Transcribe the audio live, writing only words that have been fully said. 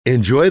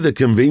Enjoy the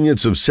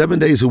convenience of 7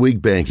 days a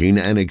week banking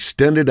and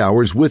extended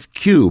hours with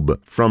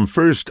Cube from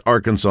First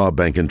Arkansas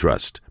Bank and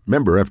Trust.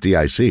 Member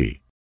FDIC.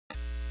 You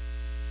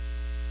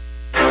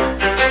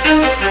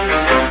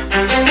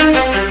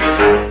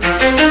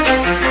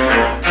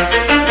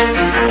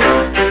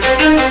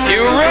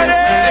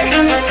ready?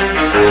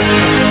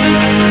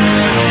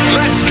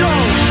 Let's go.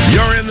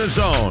 You're in the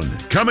zone.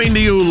 Coming to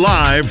you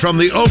live from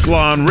the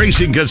Oaklawn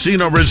Racing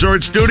Casino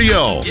Resort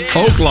Studio.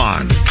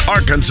 Oaklawn,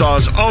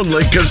 Arkansas's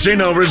only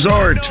casino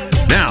resort.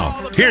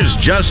 Now, here's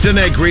Justin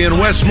Acree and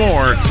Wes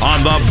Moore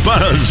on the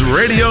Buzz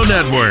Radio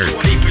Network.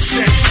 20%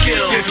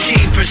 skill,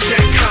 15%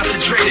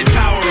 concentrated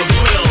power of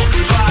will,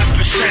 5%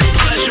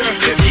 pleasure,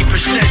 50%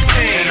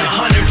 pain,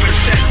 100%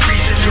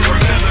 reason to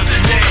remember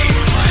the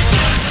name.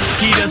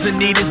 He doesn't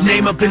need his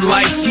name up in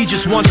lights, he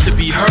just wants to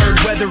be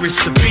heard, whether it's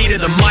the beat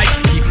of the mic.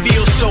 He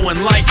feels so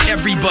unlike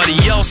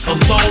everybody else,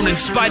 alone, in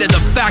spite of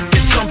the fact that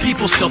some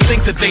people still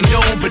think that they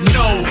know, but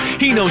no,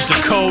 he knows the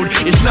code.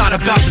 It's not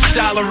about the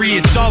salary,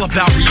 it's all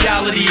about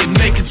reality and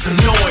making some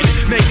noise,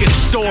 making a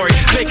story,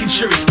 making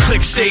sure his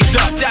click stays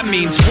up. That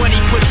means when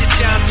he puts it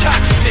down,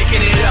 Todd's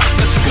picking it up.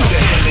 Let's go. Who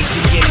the hell is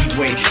he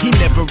anyway? He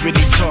never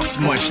really talks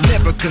much,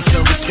 never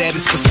concerned with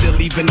status, but still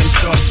even in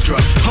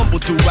starstruck.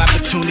 Humble through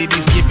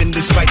opportunities given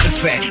despite the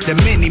fact that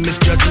many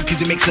misjudge him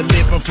because he makes a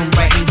living from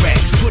writing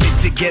raps. Put it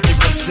together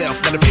himself,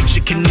 now the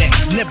picture connects.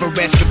 Never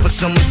asking for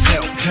someone's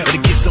help, but to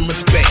get some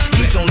respect.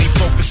 He's only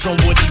focused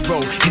on what he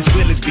wrote. His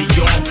will is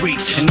beyond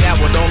reach, and now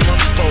it all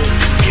unfolds.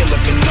 The skill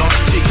of an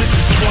artist. This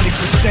is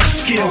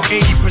 20% skill,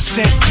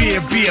 80%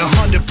 fear, be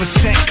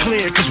 100%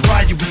 clear, cause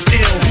Ryu was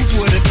ill. Who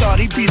would've thought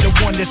he'd be the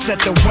one that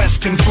set the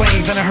West in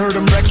flames? And I heard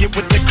him wreck it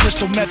with the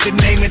crystal method,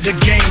 name of the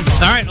game.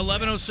 All right,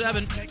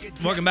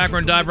 11:07. Welcome back.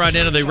 We're going to dive right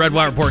into the Red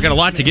White Report. Got a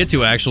lot to get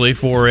to, actually,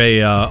 for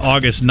a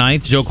August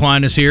 9th. Joe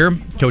Klein is here.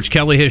 Coach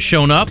Kelly has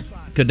shown up.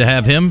 Good to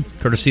have him,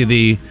 courtesy of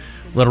the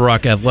Little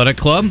Rock Athletic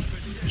Club.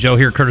 Joe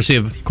here, courtesy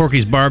of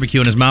Corky's Barbecue,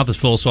 and his mouth is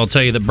full, so I'll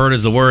tell you that bird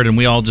is the word, and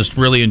we all just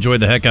really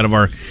enjoyed the heck out of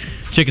our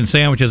chicken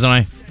sandwiches, and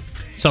I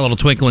saw a little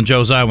twinkle in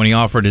Joe's eye when he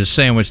offered his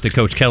sandwich to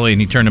Coach Kelly,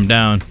 and he turned him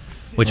down,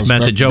 which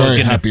meant that Joe was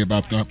getting happy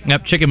about that.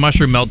 Yep, chicken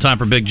mushroom melt time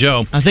for Big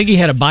Joe. I think he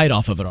had a bite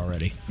off of it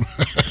already.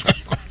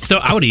 Still,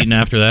 I would have eaten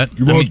after that.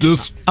 You want this?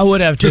 I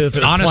would have, too, if it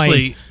was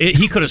honestly,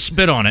 he could have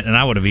spit on it, and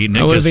I would have eaten it.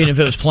 I would have eaten if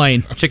it was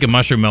plain. Chicken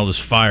mushroom melt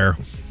is fire.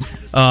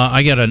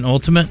 I got an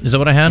ultimate. Is that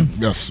what I had?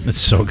 Yes.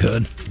 It's so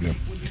good. Yeah.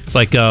 It's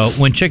like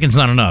when chicken's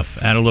not enough,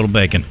 add a little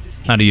bacon.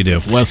 How do you do?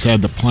 Wes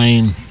had the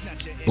plain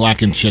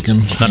blackened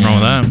chicken. Nothing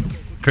wrong with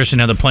that. Christian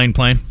had the plain.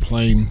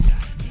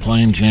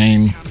 Plain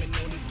Jane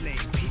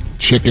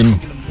chicken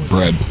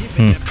bread.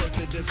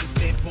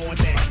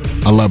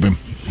 I love him.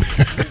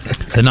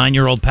 The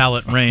 9-year-old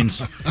palate reigns.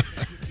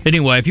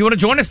 Anyway, if you want to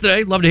join us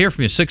today, love to hear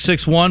from you.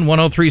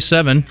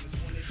 661-1037.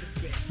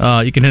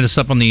 You can hit us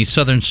up on the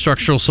Southern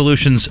Structural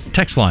Solutions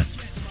text line.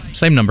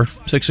 Same number,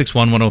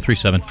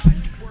 661-1037.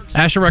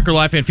 Asher Record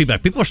Live fan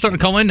feedback. People are starting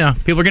to call in now.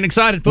 People are getting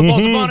excited.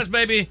 Football's upon us,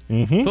 baby.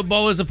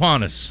 Football is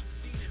upon us.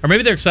 Or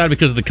maybe they're excited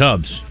because of the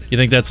Cubs. You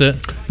think that's it?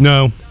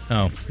 No.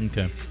 Oh,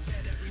 okay.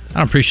 I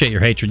don't appreciate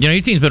your hatred. You know,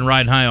 your team's been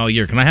riding high all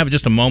year. Can I have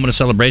just a moment of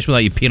celebration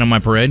without you peeing on my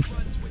parade? I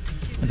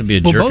have to be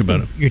a jerk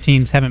about it. Your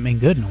teams haven't been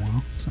good in a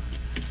while. So.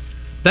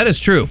 That is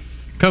true.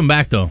 Coming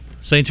back, though.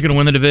 Saints are going to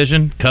win the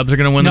division. Cubs are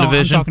going to win the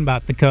division. I'm talking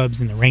about the Cubs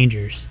and the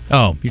Rangers.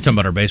 Oh, you're talking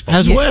about our baseball.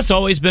 Has Wes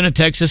always been a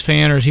Texas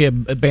fan, or is he a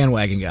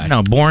bandwagon guy?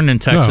 No, born in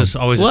Texas,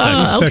 always a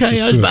Texas.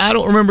 Okay, I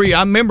don't remember.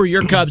 I remember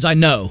your Cubs. I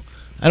know.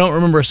 I don't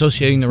remember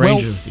associating the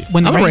Rangers with you.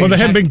 Well, they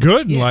haven't been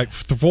good in like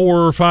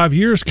 4 or 5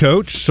 years,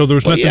 Coach. So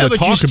there's nothing to talk about.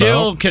 Yeah, but you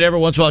still could every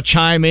once in a while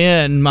chime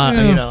in.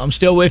 I'm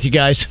still with you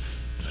guys.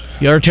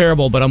 You're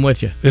terrible, but I'm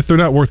with you. If they're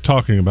not worth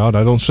talking about,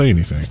 I don't say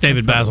anything. It's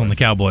David Basil and the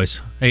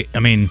Cowboys. Hey, I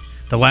mean,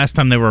 the last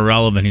time they were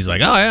relevant, he's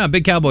like, "Oh yeah,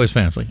 big Cowboys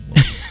fan." It's like,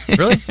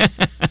 really? I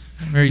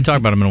haven't heard you talk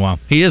about him in a while.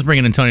 He is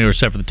bringing Antonio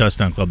Reset for the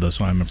touchdown club, though,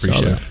 so I'm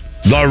appreciative.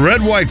 The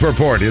Red White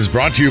Report is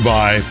brought to you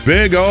by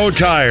Big O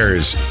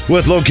Tires,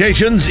 with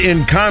locations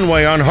in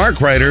Conway on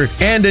Harkrider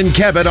and in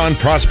Cabot on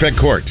Prospect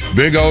Court.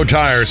 Big O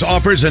Tires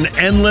offers an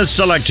endless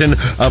selection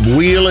of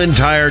wheel and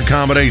tire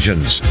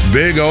combinations.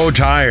 Big O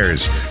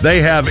Tires.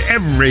 They have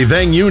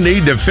everything you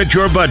need to fit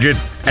your budget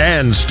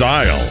and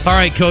style. All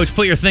right, Coach,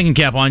 put your thinking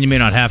cap on. You may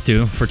not have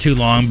to for too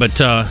long, but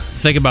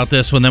think about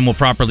this one, then we'll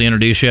properly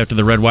introduce you after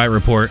the Red White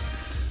Report.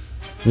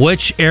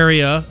 Which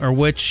area or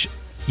which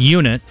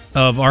unit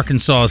of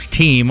Arkansas's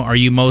team are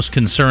you most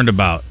concerned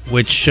about?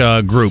 Which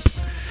group?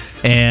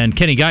 And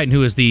Kenny Guyton,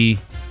 who is the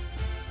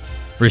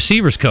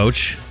receivers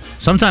coach,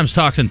 sometimes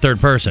talks in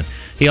third person.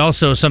 He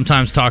also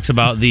sometimes talks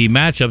about the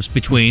matchups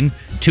between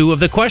two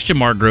of the question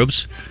mark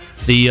groups,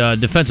 the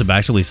defensive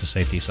backs, at least the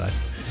safety side,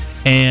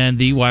 and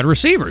the wide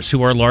receivers,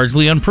 who are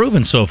largely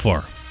unproven so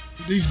far.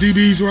 These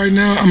DBs right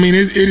now, I mean,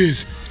 it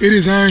is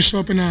iron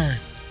sharpen iron.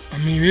 I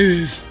mean,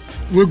 it is.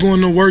 We're going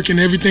to work in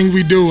everything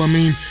we do. I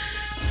mean,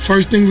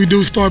 first thing we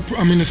do start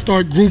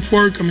group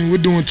work. I mean, we're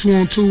doing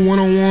 2-on-2,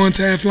 1-on-1s,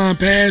 half line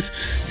pass,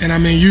 and I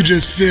mean, you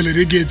just feel it.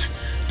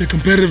 the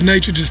competitive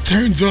nature just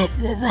turns up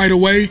right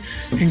away,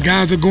 and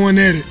guys are going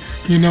at it,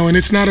 and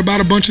it's not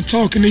about a bunch of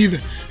talking either.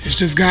 It's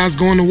just guys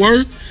going to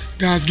work,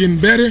 guys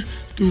getting better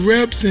through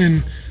reps,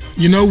 and,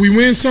 we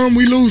win some,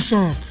 we lose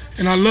some.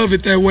 And I love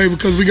it that way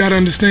because we got to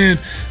understand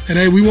that,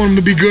 hey, we want them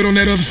to be good on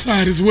that other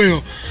side as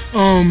well.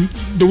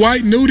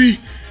 Dwight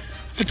Nudie,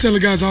 I tell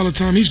the guys all the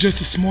time, he's just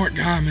a smart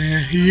guy,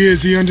 man. He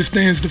is. He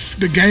understands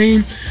the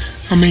game.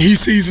 I mean, he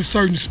sees a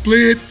certain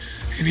split,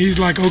 and he's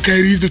like,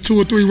 okay, these are 2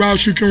 or 3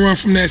 routes you can run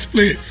from that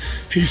split.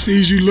 He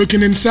sees you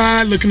looking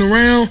inside, looking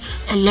around,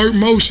 alert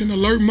motion.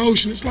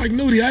 It's like,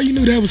 Nudie, how you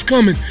knew that was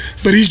coming?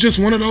 But he's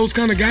just one of those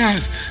kind of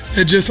guys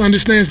that just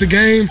understands the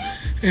game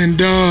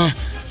and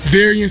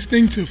very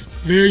instinctive,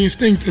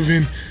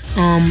 and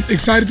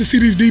excited to see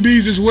these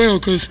DBs as well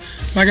because,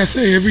 like I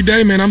say, every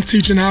day, man, I'm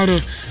teaching how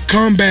to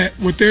combat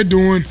what they're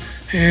doing,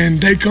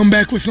 and they come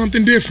back with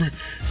something different.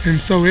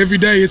 And so every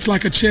day it's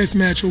like a chess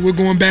match where we're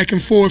going back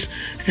and forth,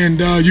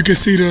 and you can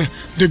see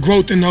the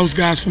growth in those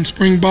guys from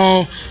spring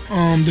ball,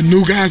 the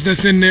new guys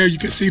that's in there. You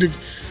can see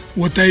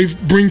what they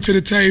bring to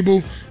the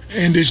table,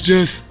 and it's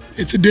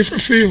a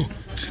different feel.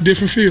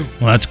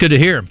 Well, that's good to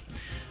hear.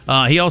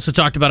 He also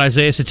talked about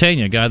Isaiah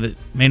Sategna, a guy that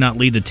may not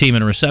lead the team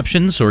in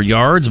receptions or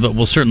yards, but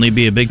will certainly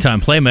be a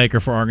big-time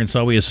playmaker for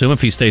Arkansas, we assume, if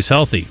he stays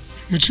healthy.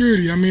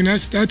 Maturity. I mean,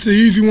 that's an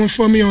easy one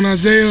for me on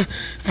Isaiah.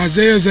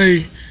 Isaiah's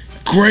a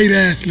great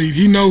athlete.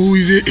 He knows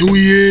who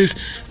he is,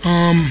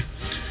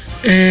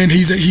 and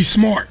he's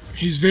smart.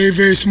 He's very,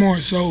 very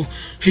smart, so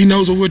he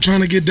knows what we're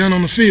trying to get done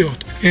on the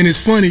field. And it's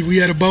funny, we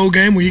had a bowl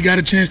game where he got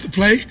a chance to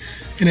play,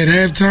 and at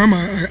halftime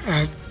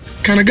I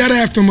kind of got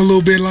after him a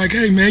little bit, like,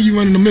 hey, man, you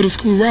running the middle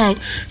school route,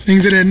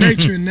 things of that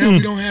nature, and now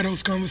we don't have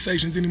those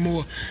conversations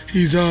anymore.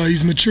 He's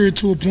matured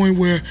to a point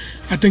where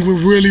I think we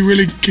really,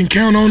 really can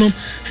count on him,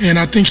 and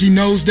I think he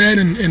knows that,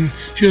 and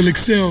he'll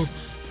excel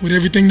with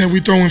everything that we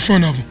throw in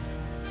front of him.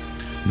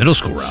 Middle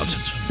school routes,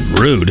 it's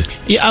rude.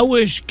 Yeah, I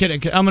wish,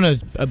 I'm going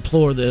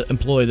to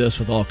employ this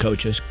with all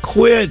coaches.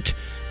 Quit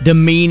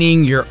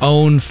demeaning your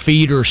own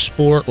feeder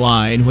sport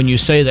line when you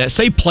say that.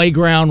 Say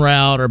playground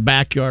route or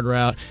backyard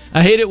route.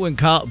 I hate it when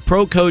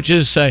pro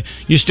coaches say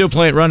you're still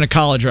running a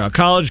college route.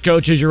 College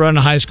coaches, you're running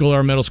a high school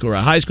or middle school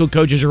route. High school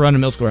coaches, you're running a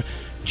middle school route.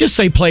 Just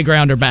say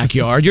playground or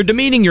backyard. You're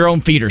demeaning your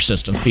own feeder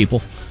system,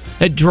 people.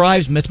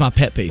 It's my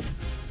pet peeve.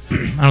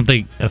 I don't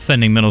think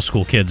offending middle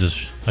school kids is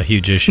a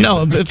huge issue.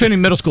 No,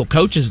 offending middle school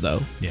coaches,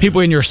 though. Yeah.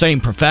 People in your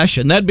same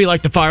profession. That'd be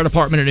like the fire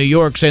department in New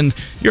York saying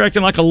you're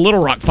acting like a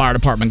Little Rock fire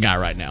department guy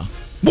right now.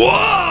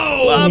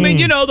 Whoa! Well, I mean,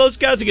 those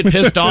guys that get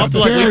pissed off.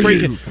 They're like,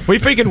 we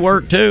freaking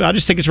work, too. I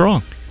just think it's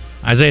wrong.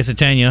 Isaiah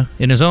Sategna,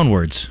 in his own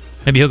words.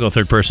 Maybe he'll go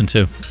third person,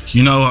 too.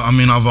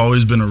 I've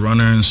always been a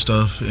runner and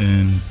stuff,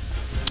 and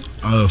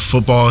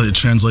football, it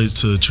translates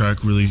to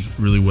track really,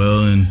 really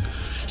well, and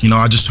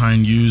I just try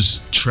and use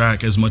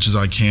track as much as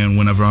I can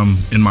whenever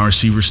I'm in my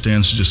receiver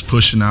stance, just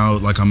pushing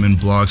out like I'm in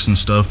blocks and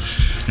stuff,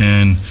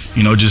 and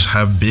just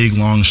have big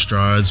long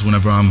strides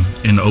whenever I'm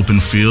in the open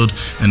field,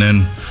 and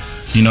then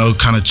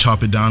kind of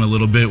chop it down a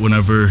little bit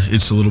whenever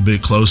it's a little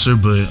bit closer.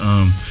 But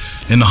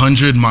in the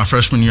 100, my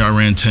freshman year, I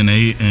ran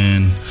 10.8,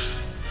 and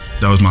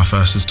that was my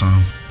fastest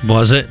time.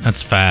 Was it?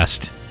 That's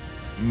fast.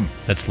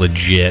 That's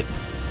legit.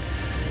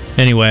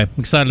 Anyway, I'm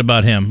excited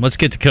about him. Let's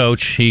get to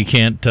Coach. He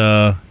can't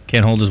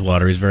hold his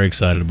water. He's very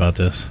excited about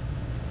this.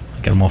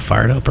 I got him all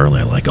fired up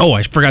early.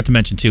 I forgot to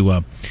mention,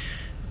 too,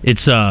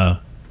 it's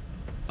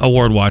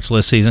award watch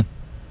list season.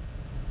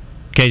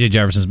 KJ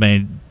Jefferson's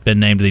been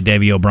named to the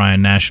Davey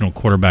O'Brien National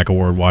Quarterback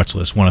Award watch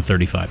list, one of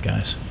 35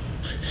 guys.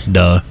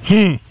 Duh.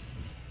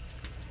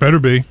 Better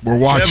be. We're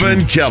watching.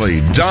 Kevin Kelly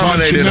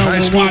dominated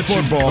high school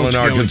football in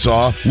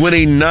Arkansas,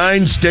 winning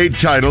 9 state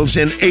titles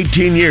in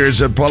 18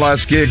 years at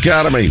Pulaski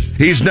Academy.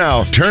 He's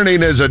now turning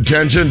his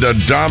attention to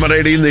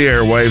dominating the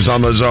airwaves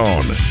on the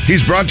Zone.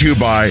 He's brought to you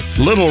by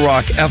Little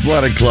Rock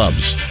Athletic Clubs.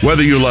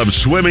 Whether you love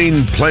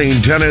swimming, playing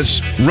tennis,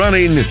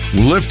 running,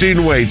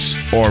 lifting weights,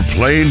 or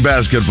playing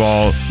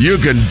basketball, you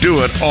can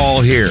do it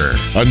all here.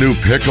 A new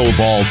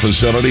pickleball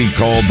facility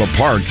called The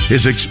Park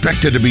is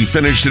expected to be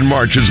finished in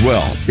March as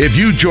well. If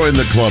you join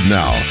the club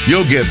now,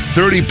 you'll get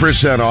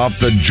 30% off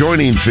the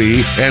joining fee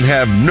and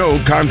have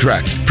no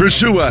contract.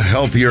 Pursue a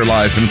healthier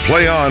life and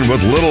play on with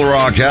Little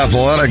Rock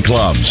Athletic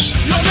Clubs.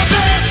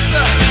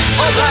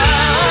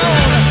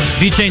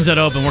 If you change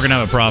that open, we're going to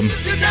have a problem.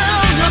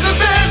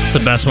 It's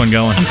the best one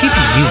going. I'm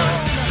keeping the music.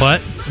 What?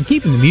 I'm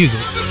keeping the music.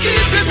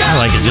 I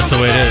like it just the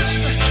way it is.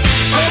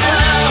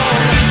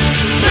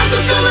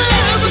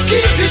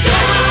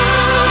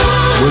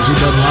 Wizzy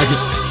doesn't like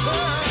it.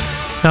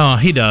 Oh,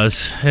 he does.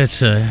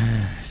 It's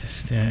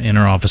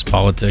inter-office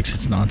politics.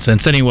 It's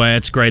nonsense. Anyway,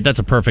 it's great. That's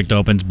a perfect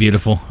open. It's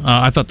beautiful.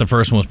 I thought the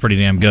first one was pretty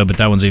damn good, but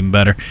that one's even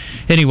better.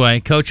 Anyway,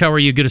 Coach, how are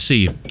you? Good to see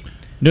you.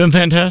 Doing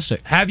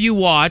fantastic. Have you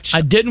watched?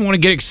 I didn't want to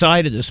get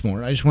excited this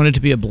morning. I just wanted it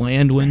to be a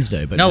bland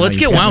Wednesday. But no, let's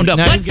get wound up.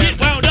 Let's get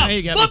wound up.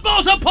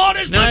 Football's upon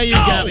us. Now you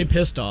got me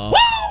pissed off. Woo!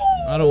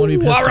 I don't want to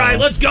be pissed off. All right,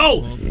 let's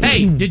go.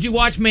 Hey, did you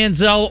watch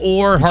Manziel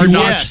or Hard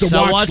Knocks? Yes,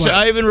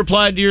 I even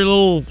replied to your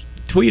little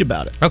tweet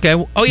about it. Okay.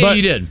 Oh yeah,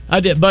 you did. I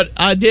did, but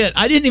I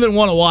didn't even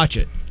want to watch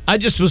it. I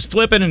just was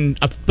flipping, and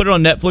I put it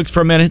on Netflix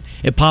for a minute.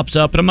 It pops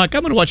up, and I'm like,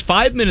 I'm going to watch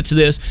 5 minutes of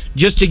this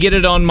just to get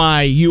it on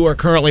my "you are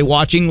currently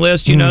watching"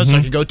 list, so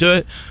I could go to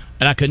it,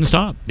 and I couldn't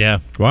stop. Yeah.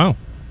 Wow.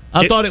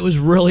 I thought it was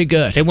really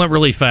good. It went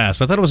really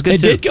fast. I thought it was good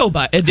too. It did go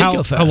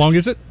fast. How long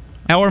is it?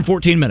 Hour and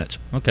 14 minutes.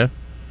 Okay.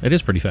 It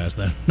is pretty fast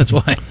then. That's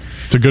why.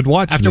 It's a good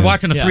watch. After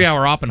watching a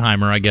 3-hour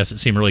Oppenheimer, I guess it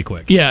seemed really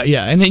quick. Yeah,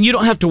 and then you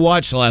don't have to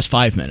watch the last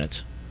 5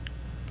 minutes.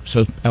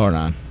 So, hour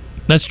 9.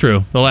 That's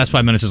true. The last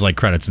 5 minutes is like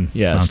credits and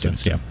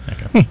nonsense. Yeah.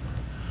 Okay.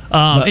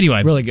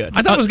 Anyway. Really good.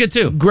 I thought it was good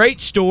too. Great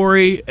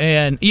story,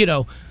 and,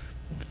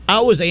 I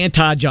was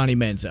anti-Johnny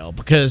Manziel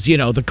because,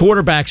 the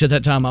quarterbacks at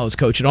that time I was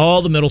coaching,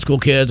 all the middle school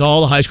kids,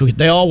 all the high school kids,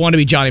 they all wanted to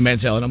be Johnny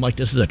Manziel. And I'm like,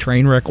 this is a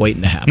train wreck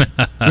waiting to happen,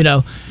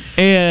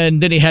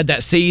 And then he had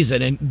that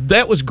season, and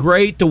that was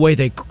great the way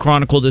they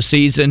chronicled the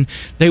season.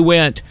 They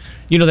went,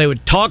 they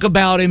would talk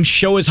about him,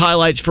 show his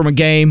highlights from a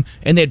game,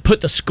 and they'd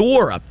put the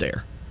score up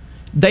there.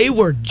 They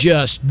were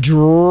just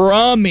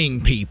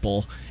drumming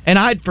people. And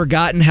I'd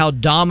forgotten how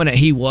dominant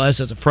he was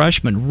as a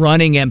freshman,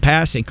 running and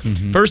passing.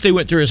 Mm-hmm. First, they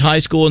went through his high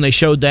school, and they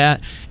showed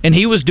that, and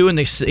he was doing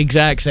the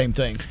exact same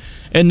thing.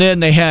 And then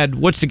they had,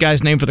 what's the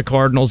guy's name for the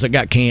Cardinals that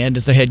got canned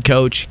as the head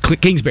coach?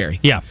 Kingsbury.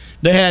 Yeah.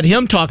 They had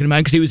him talking about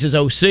it because he was his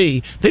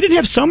OC. They didn't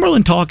have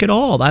Summerlin talk at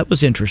all. That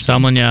was interesting.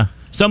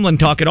 Summerlin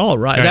talk at all,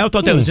 right? I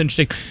thought that was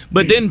interesting.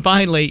 But then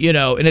finally,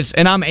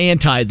 and I'm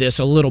anti this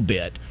a little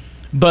bit.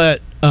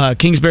 But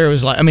Kingsbury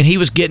was like, he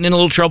was getting in a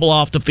little trouble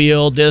off the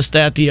field, this,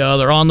 that, the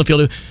other, on the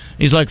field.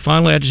 He's like,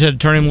 finally, I just had to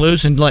turn him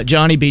loose and let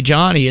Johnny be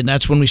Johnny, and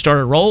that's when we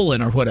started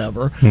rolling or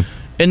whatever.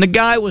 And the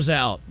guy was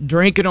out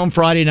drinking on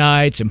Friday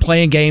nights and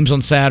playing games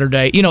on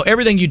Saturday.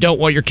 Everything you don't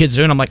want your kids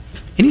doing. I'm like,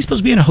 isn't he supposed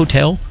to be in a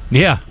hotel?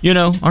 Yeah.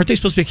 Aren't they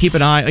supposed to keep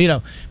an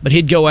eye? But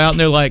he'd go out, and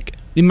they're like,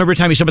 you remember the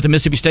time he showed up at the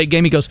Mississippi State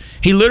game? He goes,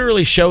 he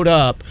literally showed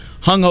up,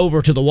 hung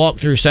over to the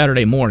walkthrough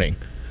Saturday morning.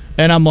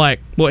 And I'm like,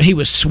 well, he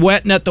was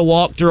sweating at the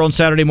walkthrough on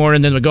Saturday morning,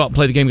 and then we go out and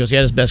play the game. He goes,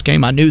 yeah, his best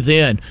game. I knew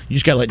then. You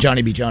just got to let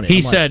Johnny be Johnny.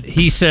 He said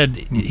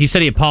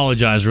he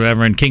apologized or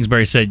whatever, and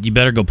Kingsbury said, you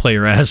better go play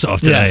your ass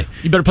off today.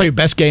 Yeah. You better play your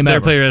best game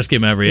ever. Play your best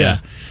game ever, yeah.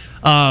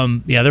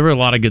 There were a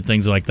lot of good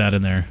things like that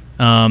in there.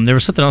 There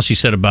was something else you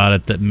said about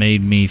it that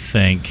made me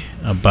think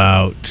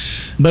about...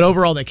 But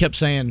overall, they kept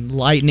saying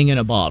lightning in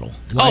a bottle.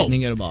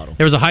 Lightning in a bottle.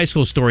 There was a high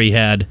school story he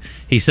had.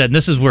 He said, and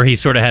this is where he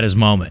sort of had his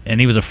moment. And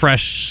he was a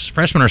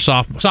freshman or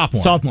sophomore.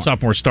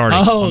 Sophomore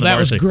starting. Oh, that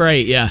was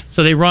great, yeah.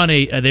 So they run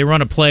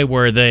a play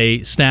where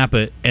they snap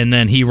it, and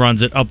then he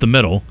runs it up the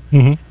middle,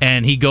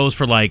 and he goes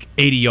for like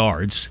 80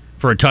 yards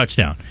for a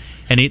touchdown.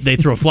 And they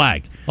throw a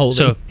flag.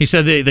 So he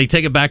said they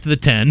take it back to the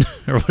 10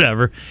 or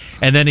whatever,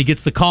 and then he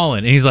gets the call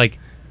in, and he's like,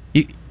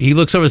 he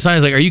looks over the side,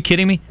 he's like, are you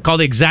kidding me? Call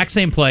the exact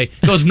same play,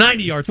 goes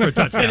 90 yards for a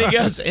touchdown.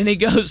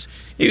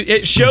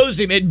 It shows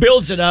him, it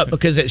builds it up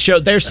because it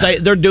showed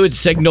they're doing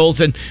signals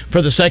and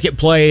for the second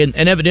play, and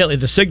evidently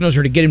the signals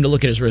are to get him to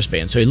look at his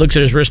wristband. So he looks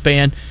at his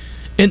wristband,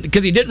 and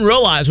because he didn't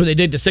realize when they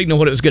did the signal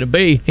what it was going to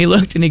be, he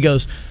looked and he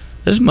goes,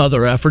 this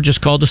mother effer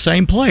just called the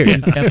same play. Are you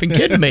effing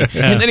kidding me?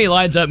 Yeah. And then he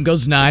lines up and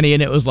goes 90,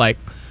 and it was like,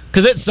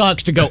 because it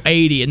sucks to go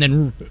 80, and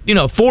then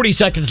 40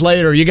 seconds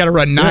later you got to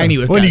run 90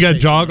 with. Well, you got to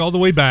jog all the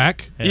way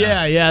back.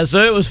 Yeah. So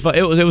it was fun.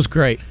 It was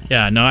great.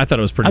 Yeah, no, I thought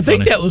it was pretty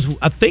funny.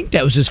 I think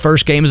that was his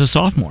first game as a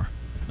sophomore.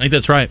 I think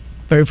that's right.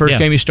 Very first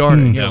game he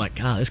started. And you're like,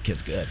 this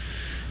kid's good.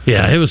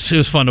 Yeah, it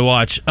was fun to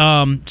watch.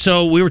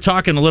 So we were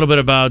talking a little bit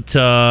about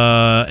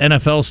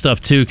NFL stuff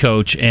too,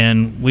 Coach,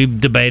 and we've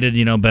debated,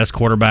 best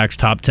quarterbacks,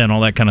 top 10, all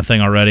that kind of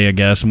thing already, I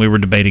guess. And we were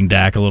debating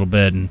Dak a little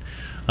bit, and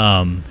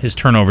his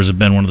turnovers have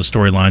been one of the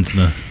storylines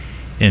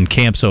in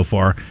camp so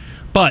far.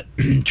 But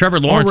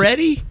Trevor Lawrence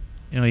already.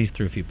 He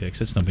threw a few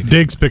picks. It's no big deal.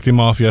 Diggs picked him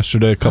off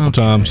yesterday a couple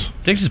times.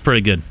 Diggs is pretty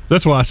good.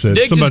 That's what I said.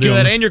 Diggs is good,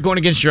 and you're going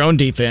against your own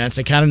defense.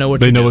 They kind of know what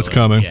they know what's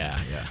coming.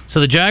 Yeah. So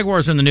the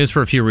Jaguars are in the news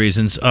for a few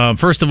reasons.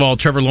 First of all,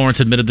 Trevor Lawrence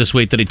admitted this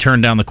week that he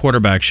turned down the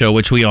quarterback show,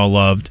 which we all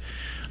loved.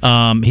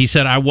 He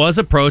said, I was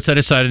approached. I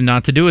decided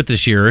not to do it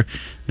this year.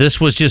 This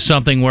was just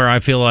something where I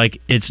feel like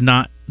it's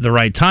not the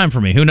right time for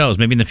me. Who knows?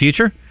 Maybe in the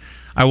future?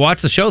 I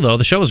watched the show, though.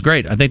 The show was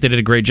great. I think they did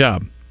a great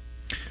job.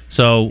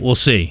 So we'll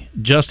see.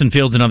 Justin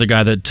Fields, another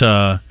guy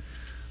that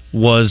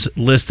was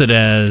listed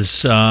as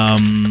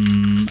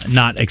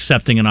not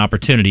accepting an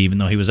opportunity, even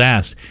though he was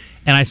asked.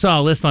 And I saw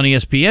a list on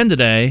ESPN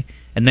today,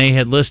 and they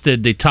had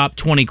listed the top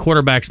 20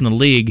 quarterbacks in the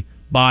league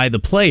by the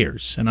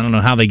players. And I don't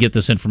know how they get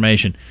this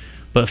information.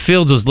 But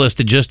Fields was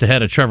listed just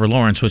ahead of Trevor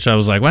Lawrence, which I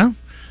was like, well,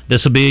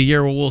 this will be a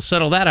year where we'll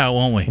settle that out,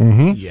 won't we?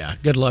 Mm-hmm. Yeah,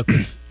 good luck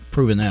with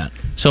proving that.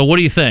 So what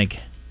do you think?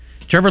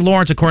 Trevor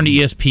Lawrence, according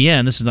to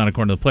ESPN, this is not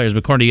according to the players, but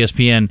according to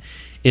ESPN,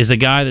 is a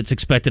guy that's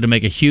expected to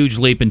make a huge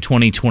leap in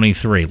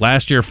 2023.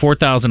 Last year,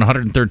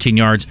 4,113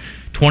 yards,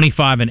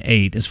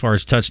 25-8 as far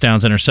as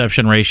touchdowns,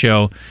 interception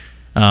ratio.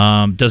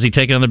 Does he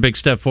take another big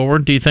step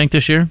forward, do you think,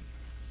 this year?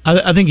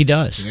 I think he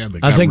does. Yeah,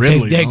 I think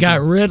Ridley, they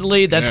got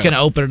Ridley. That's going to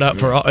open it up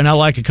for all. And I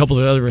like a couple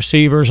of the other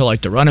receivers. I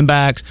like the running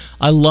backs.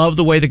 I love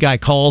the way the guy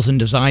calls and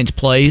designs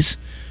plays.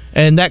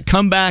 And that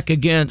comeback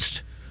against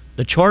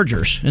the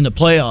Chargers in the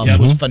playoffs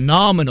was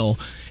phenomenal.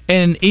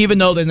 And even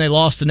though then they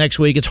lost the next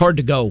week, it's hard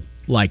to go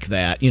like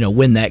that,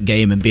 win that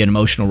game and be an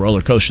emotional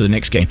roller coaster the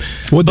next game.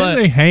 Well,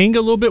 didn't they hang a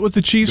little bit with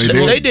the Chiefs?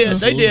 They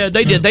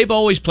did. They've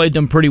always played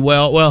them pretty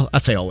well. Well, I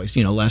say always,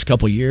 last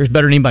couple of years,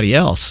 better than anybody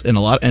else in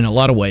a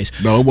lot of ways.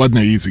 No, it wasn't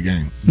an easy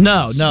game.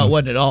 No, it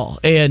wasn't at all.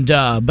 And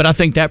but I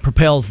think that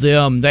propels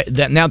them.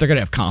 That now they're going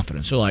to have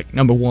confidence. They're like,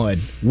 number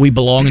one, we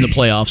belong in the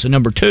playoffs, and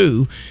number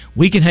two,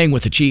 we can hang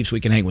with the Chiefs.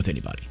 We can hang with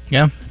anybody.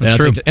 Yeah, that's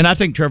true. I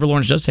think Trevor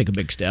Lawrence does take a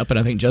big step, and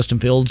I think Justin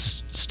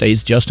Fields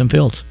stays Justin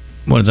Fields.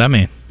 What does that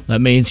mean? That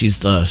means he's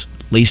the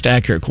least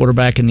accurate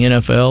quarterback in the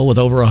NFL with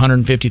over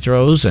 150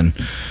 throws, and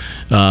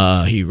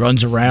he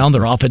runs around.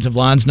 Their offensive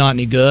line's not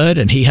any good,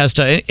 and he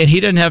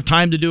didn't have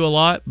time to do a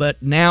lot, but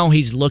now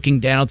he's looking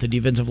down at the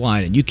defensive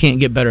line, and you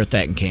can't get better at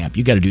that in camp.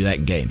 You got to do that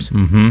in games.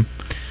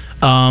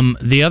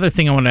 Mm-hmm. The other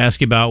thing I wanted to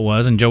ask you about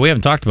was, and Joe, we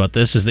haven't talked about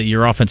this, is that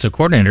your offensive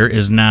coordinator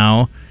is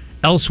now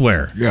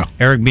elsewhere. Yeah.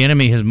 Eric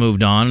Bieniemy has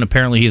moved on, and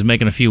apparently he's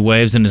making a few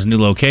waves in his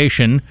new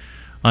location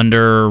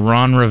under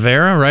Ron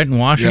Rivera, right, in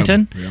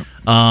Washington. Yeah.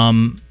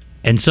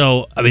 And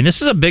so, I mean,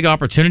 this is a big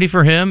opportunity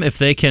for him if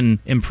they can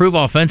improve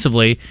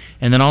offensively,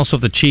 and then also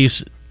if the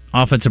Chiefs'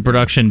 offensive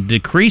production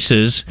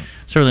decreases,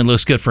 certainly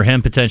looks good for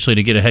him potentially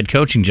to get a head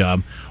coaching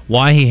job.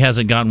 Why he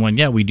hasn't gotten one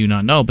yet, we do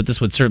not know, but this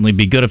would certainly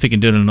be good if he can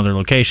do it in another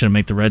location and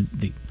make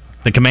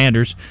the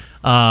Commanders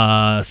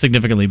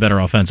significantly better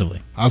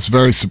offensively. I was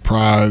very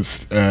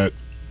surprised at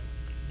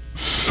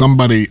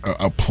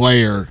a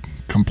player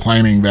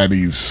complaining that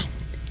he's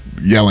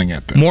yelling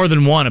at them. More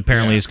than one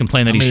apparently is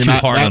complaining that he's too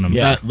hard on them.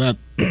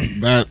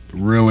 That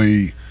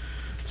really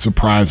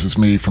surprises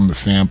me from the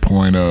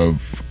standpoint of,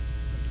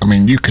 I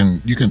mean, you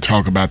can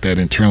talk about that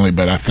internally,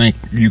 but I think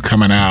you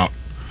coming out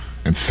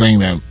and saying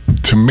that,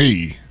 to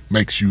me,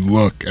 makes you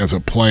look as a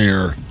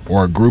player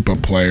or a group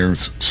of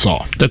players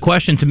soft. The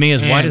question to me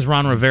is, why does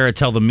Ron Rivera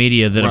tell the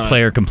media that a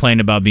player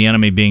complained about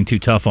Bieniemy being too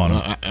tough on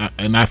him?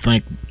 And I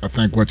think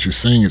what you're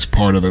seeing is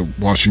part of the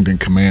Washington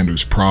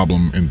Commanders'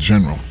 problem in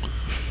general.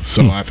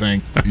 So I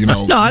think,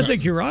 No, I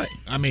think you're right.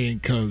 I mean,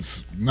 because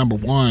number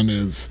one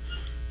is,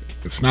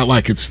 it's not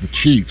like it's the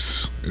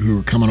Chiefs who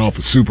are coming off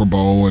a Super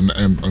Bowl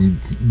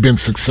and been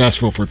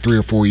successful for 3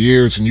 or 4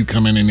 years, and you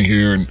come in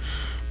here and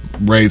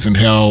raising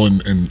hell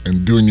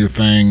and doing your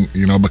thing,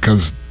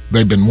 because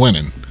they've been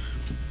winning.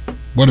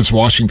 What has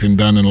Washington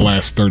done in the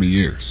last 30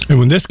 years? And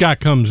when this guy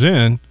comes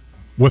in,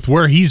 with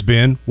where he's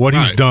been, what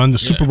he's done, the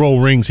Super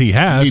Bowl rings he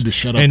has. You need to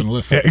shut up and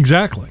listen.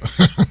 Exactly.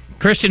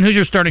 Christian, who's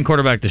your starting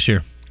quarterback this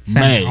year?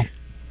 May.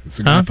 It's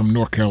a guy from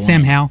North Carolina.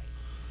 Sam Howell.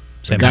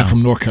 The guy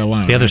from North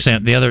Carolina.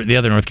 The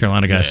other North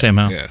Carolina guy, Sam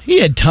Howell. Yeah.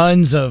 He had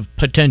tons of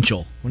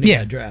potential when he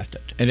got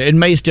drafted, and it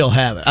may still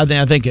have it. I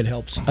think it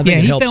helps. He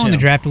fell in the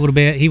draft a little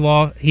bit. He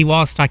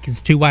lost like his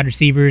 2 wide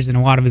receivers and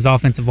a lot of his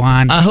offensive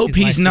line. I hope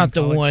he's not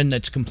the one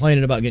that's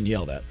complaining about getting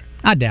yelled at.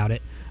 I doubt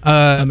it.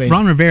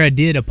 Ron Rivera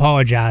did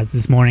apologize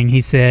this morning.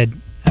 He said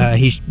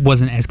he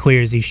wasn't as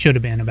clear as he should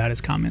have been about his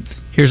comments.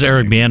 Here's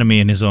Eric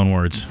Bieniemy in his own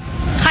words.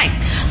 Hi.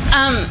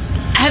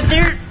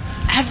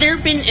 Have there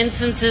been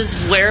instances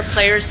where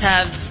players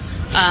have,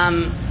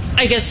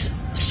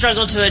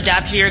 struggled to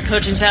adapt to your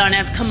coaching style and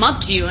have come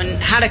up to you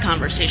and had a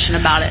conversation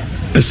about it?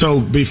 So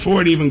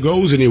before it even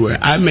goes anywhere,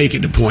 I make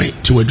it a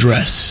point to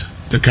address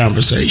the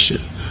conversation,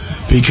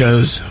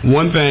 because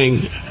one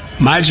thing,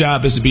 my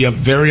job is to be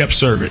very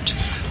observant.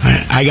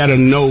 I got to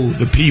know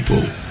the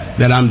people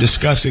that I'm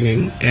discussing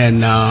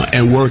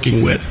and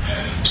working with.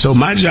 So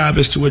my job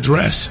is to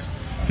address.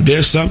 If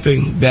there's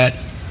something that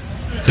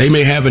they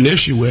may have an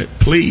issue with,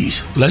 please,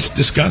 let's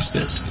discuss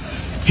this.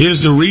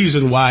 Here's the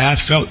reason why I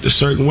felt a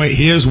certain way.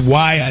 Here's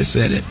why I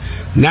said it.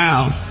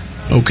 Now,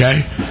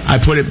 I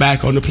put it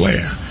back on the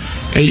player.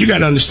 And you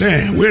got to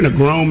understand, we're in a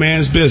grown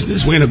man's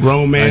business. We're in a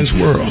grown man's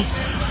world.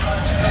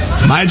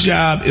 My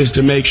job is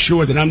to make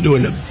sure that I'm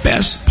doing the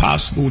best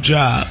possible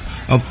job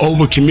of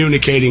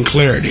over-communicating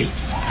clarity.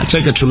 I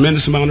take a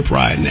tremendous amount of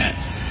pride in that.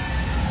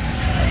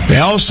 They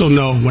also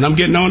know when I'm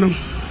getting on them,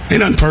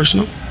 ain't nothing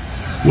personal.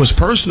 What's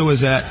personal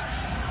is that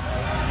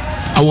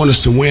I want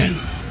us to win.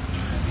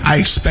 I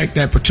expect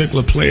that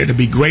particular player to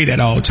be great at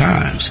all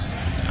times.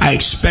 I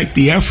expect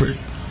the effort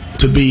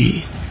to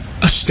be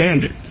a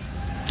standard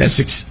that's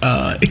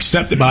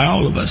accepted by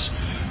all of us.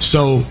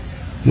 So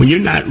when you're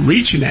not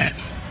reaching that,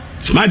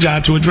 it's my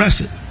job to address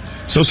it.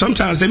 So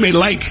sometimes they may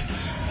like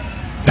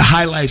the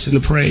highlights and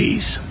the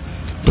praise,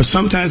 but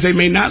sometimes they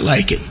may not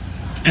like it.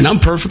 And I'm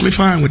perfectly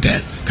fine with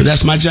that, because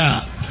that's my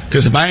job.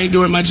 Because if I ain't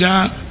doing my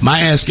job,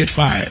 my ass get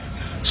fired.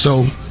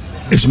 So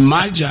it's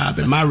my job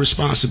and my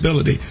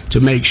responsibility to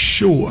make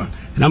sure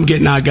that I'm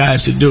getting our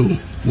guys to do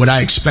what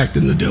I expect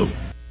them to do.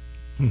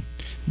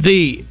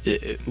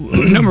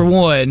 Number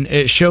one,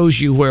 it shows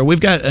you where we've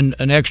got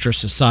an extra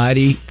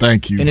society.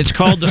 Thank you. And it's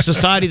called the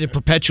Society of the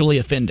Perpetually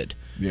Offended.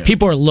 Yeah.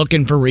 People are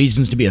looking for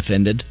reasons to be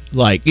offended,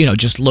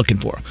 just looking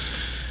for them.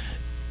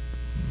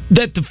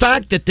 That the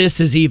fact that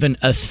this is even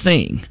a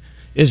thing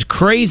is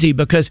crazy,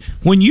 because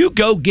when you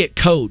go get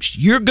coached,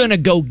 you're going to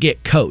go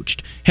get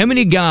coached. How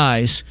many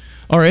guys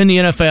are in the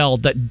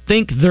NFL that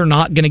think they're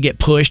not going to get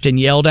pushed and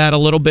yelled at a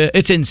little bit.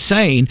 It's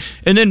insane.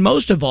 And then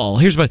most of all,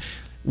 here's what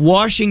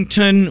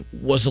Washington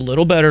was a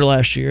little better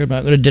last year. I'm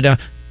not going to deny.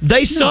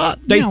 They suck.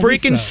 They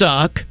freaking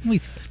suck.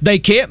 They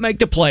can't make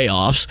the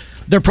playoffs.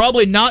 They're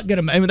probably not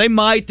going to. I mean, they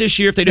might this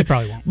year if they do. They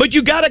probably won't. But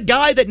you got a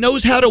guy that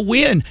knows how to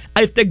win.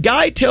 If the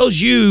guy tells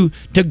you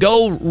to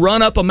go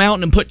run up a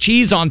mountain and put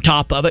cheese on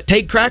top of it,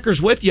 take crackers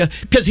with you,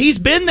 because he's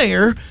been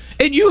there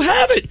and you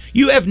haven't.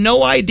 You have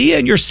no idea,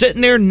 and you're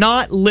sitting there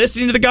not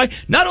listening to the guy.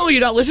 Not only are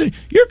you not listening,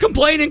 you're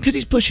complaining because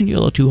he's pushing you a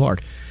little too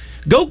hard.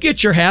 Go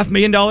get your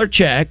 $500,000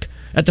 check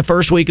at the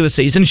first week of the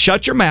season,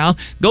 shut your mouth,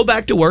 go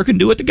back to work and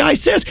do what the guy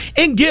says,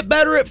 and get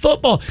better at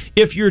football.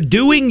 If you're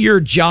doing your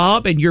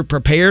job and you're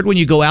prepared when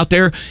you go out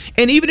there,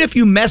 and even if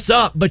you mess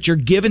up, but you're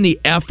giving the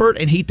effort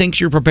and he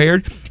thinks you're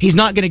prepared, he's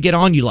not going to get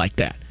on you like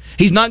that.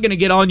 He's not going to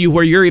get on you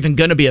where you're even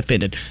going to be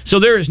offended. So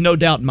there is no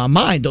doubt in my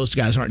mind those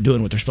guys aren't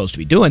doing what they're supposed to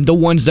be doing, the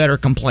ones that are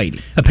complaining.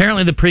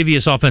 Apparently the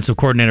previous offensive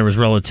coordinator was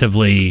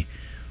relatively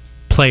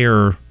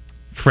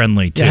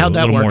player-friendly, too. Yeah, how'd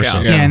that work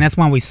out? Yeah, and that's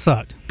why we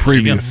sucked.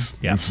 Previous.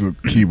 Yeah. That's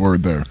a key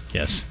word there.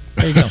 Yes.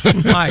 There you go.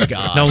 My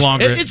God. No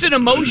longer. It's an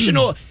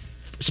emotional...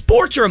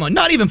 Sports are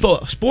not even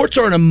football. Sports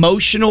are an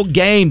emotional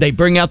game. They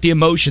bring out the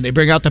emotion. They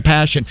bring out the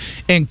passion.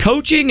 And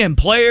coaching and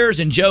players,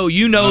 and Joe,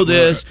 you know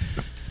this.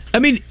 I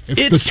mean,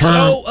 it's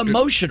so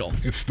emotional.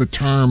 It's the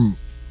term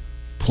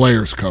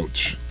players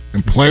coach.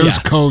 And players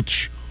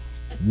coach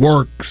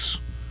works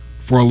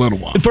for a little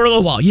while. For a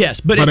little while, yes.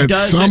 But at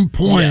some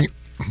point,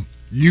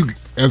 you,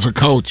 as a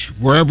coach,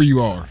 wherever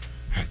you are,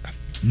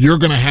 you're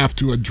going to have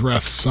to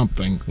address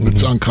something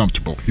that's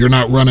uncomfortable. You're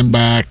not running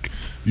back.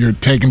 You're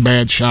taking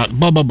bad shots,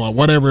 blah, blah, blah,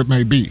 whatever it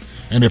may be.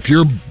 And if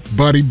you're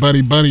buddy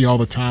all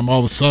the time,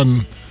 all of a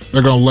sudden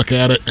they're going to look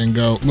at it and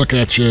look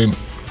at you and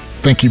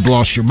think you've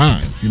lost your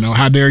mind. You know,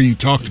 how dare you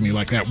talk to me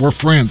like that? We're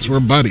friends.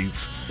 We're buddies.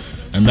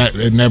 And that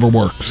it never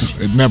works.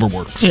 It never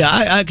works. Yeah,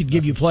 I could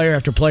give you player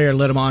after player,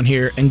 let them on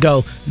here, and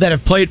go that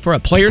have played for a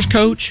player's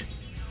coach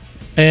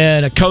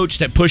and a coach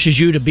that pushes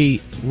you to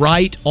be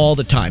right all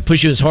the time,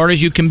 push you as hard as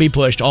you can be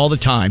pushed all the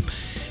time.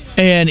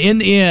 And in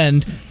the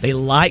end, they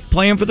like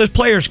playing for the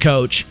player's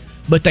coach,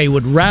 but they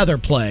would rather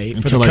play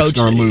for the coach. Until they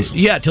start losing.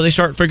 Yeah, until they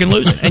start freaking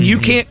losing. And you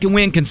can't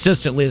win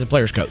consistently as a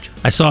player's coach.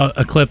 I saw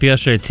a clip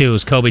yesterday, too. It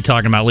was Kobe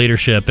talking about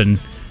leadership and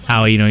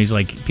how, he's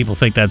like, people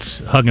think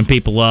that's hugging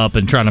people up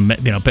and trying to,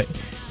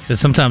 he said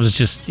sometimes it's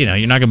just,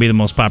 you're not going to be the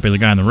most popular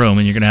guy in the room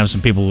and you're going to have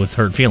some people with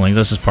hurt feelings.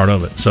 This is part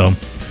of it. So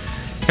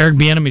Eric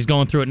Bieniemy's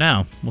going through it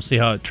now. We'll see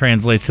how it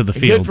translates to the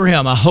field. Good for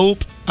him. I hope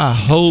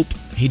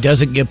he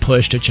doesn't get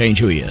pushed to change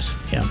who he is.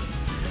 Yeah.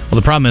 Well,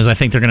 the problem is I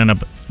think they're going to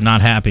end up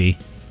not happy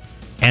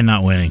and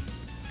not winning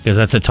because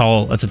that's a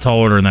tall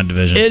order in that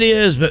division. It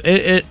is, but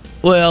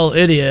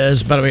it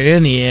is. But I mean,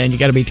 in the end, you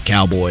got to beat the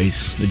Cowboys,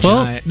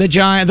 the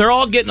Giants. They're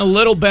all getting a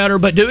little better,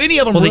 but do any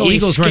of them really the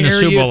Eagles were in the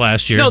Super Bowl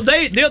last year? No,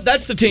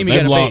 that's the team you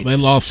got to beat. They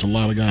lost a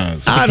lot of guys.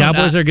 The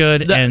Cowboys are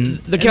good,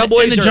 and the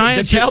Cowboys and the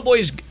Giants. The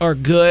Cowboys are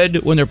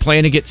good when they're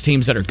playing against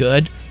teams that are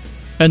good.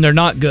 And they're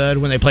not good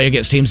when they play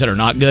against teams that are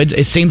not good.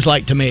 It seems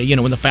like to me,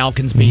 when the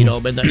Falcons beat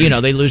them, and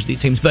they lose these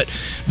teams. But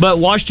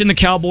Washington, the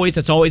Cowboys,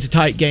 that's always a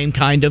tight game,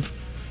 kind of.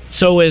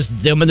 So is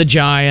them and the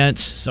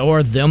Giants. So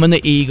are them and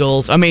the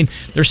Eagles. I mean,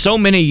 there's so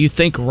many you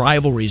think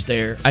rivalries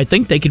there. I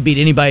think they could beat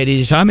anybody at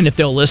any time. And if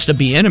they'll list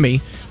a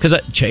enemy, because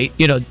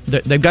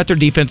they've got their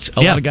defense.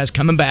 A lot of guys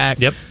coming back.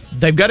 Yep.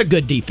 They've got a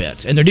good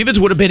defense, and their defense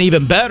would have been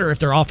even better if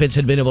their offense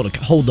had been able to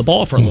hold the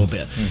ball for a little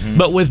bit. Mm-hmm.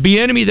 But with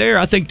Bieniemy there,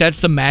 I think that's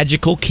the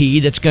magical key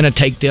that's going to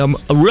take them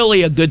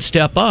really a good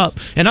step up.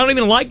 And I don't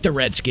even like the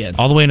Redskins.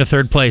 All the way into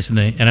third place in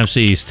the NFC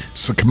East.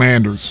 It's the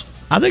Commanders.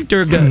 I think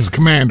they're good. It's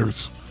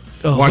Commanders.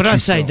 Oh, what did I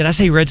say? Did I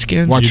say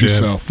Redskins? Watch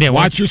yourself. Yeah,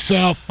 watch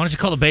yourself. Why don't you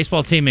call the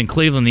baseball team in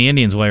Cleveland the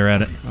Indians while you're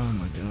at it? Oh,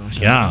 my gosh.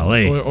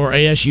 Golly. Or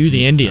ASU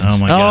the Indians. Oh,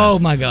 my God. Oh,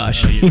 my gosh.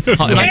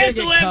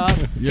 Cancel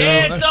him!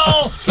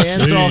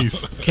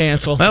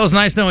 Cancel. That was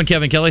nice knowing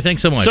Kevin Kelly.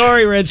 Thanks so much.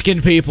 Sorry,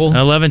 Redskin people.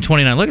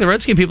 11:29. Look, the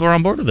Redskin people are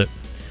on board with it.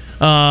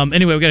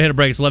 Anyway, we've got to hit a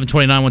break. It's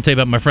 11:29. I want to tell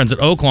you about my friends at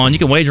Oaklawn. You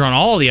can wager on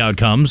all the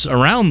outcomes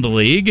around the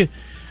league.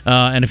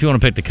 And if you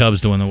want to pick the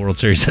Cubs to win the World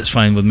Series, that's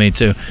fine with me,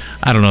 too.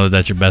 I don't know that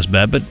that's your best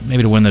bet, but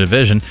maybe to win the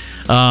division.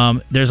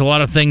 There's a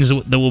lot of things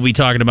that we'll be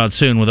talking about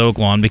soon with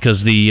Oaklawn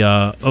because the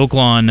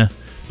Oaklawn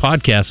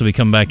podcast will be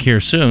coming back here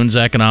soon.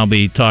 Zach and I will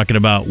be talking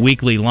about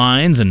weekly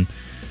lines and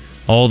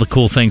all the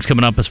cool things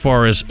coming up as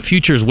far as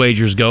futures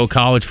wagers go,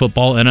 college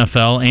football,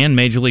 NFL, and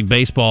Major League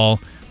Baseball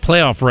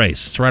playoff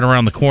race. It's right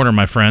around the corner,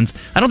 my friends.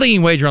 I don't think you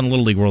can wager on the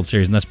Little League World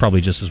Series, and that's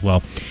probably just as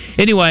well.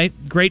 Anyway,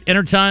 great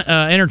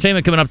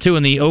entertainment coming up, too,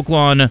 in the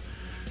Oaklawn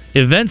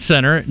Event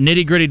Center.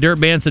 Nitty Gritty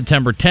Dirt Band,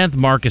 September 10th.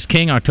 Marcus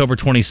King, October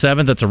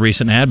 27th. That's a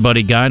recent ad.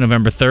 Buddy Guy,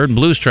 November 3rd. And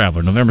Blues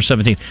Traveler, November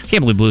 17th. I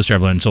can't believe Blues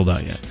Traveler hadn't sold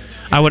out yet.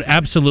 I would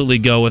absolutely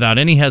go without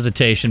any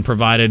hesitation,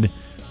 provided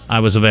I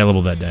was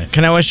available that day.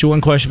 Can I ask you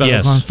one question about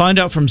yes. Oaklawn? Find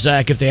out from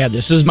Zach if they have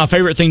this. This is my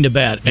favorite thing to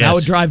bet, and I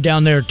would drive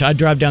down there. I'd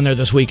drive down there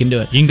this week and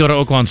do it. You can go to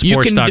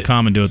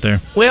oaklawnsports.com and do it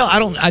there. Well,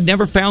 I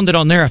never found it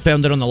on there. I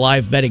found it on the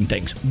live betting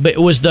things. But it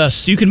was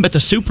you can bet the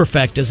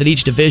superfectas at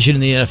each division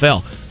in the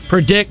NFL.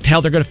 Predict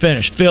how they're going to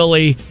finish.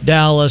 Philly,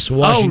 Dallas,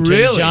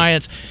 Washington,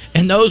 Giants,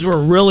 and those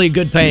were really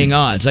good paying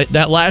odds.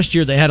 That last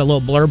year they had a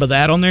little blurb of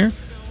that on there.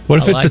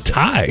 What if it's a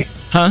tie?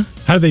 Huh?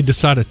 How do they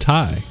decide a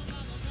tie?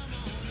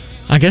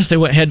 I guess they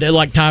went head to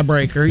like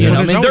tiebreaker. You know,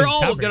 I mean, they're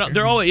all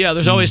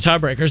there's always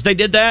tiebreakers. They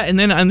did that, and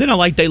then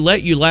they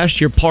let you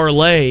last year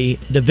parlay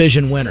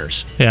division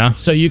winners. Yeah.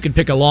 So you could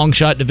pick a long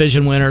shot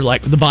division winner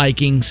like the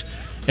Vikings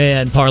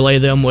and parlay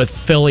them with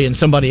Philly and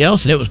somebody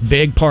else, and it was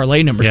big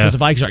parlay numbers because the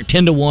Vikings are like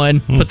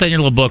 10-1. Put that in your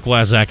little book. We'll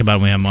ask Zach about it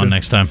when we have him on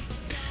next time.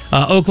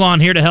 Oaklawn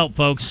here to help,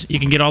 folks. You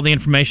can get all the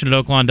information at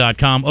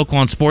oaklawn.com,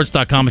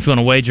 oaklawnsports.com if you want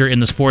to wager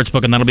in the sports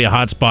book, and that'll be a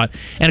hot spot.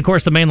 And, of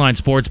course, the Mainline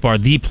Sports Bar,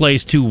 the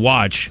place to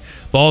watch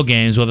ball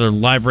games, whether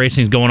live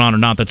racing is going on or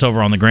not. That's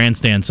over on the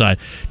grandstand side.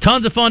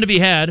 Tons of fun to be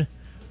had.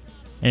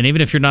 And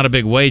even if you're not a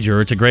big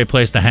wagerer, it's a great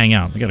place to hang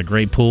out. They got a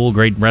great pool,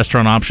 great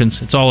restaurant options.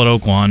 It's all at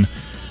Oaklawn.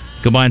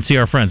 Go by and see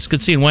our friends.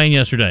 Good seeing Wayne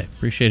yesterday.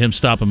 Appreciate him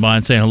stopping by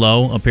and saying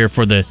hello up here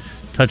for the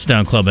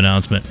Touchdown Club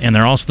announcement. And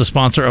they're also the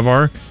sponsor of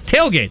our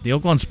tailgate, the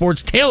Oaklawn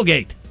Sports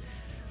Tailgate.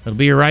 It'll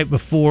be right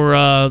before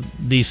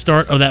the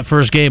start of that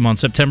first game on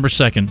September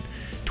 2nd.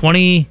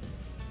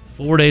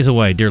 24 days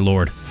away, dear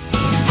Lord.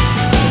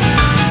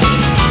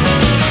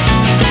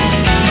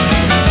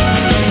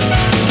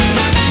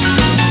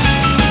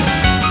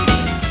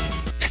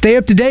 Stay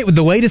up to date with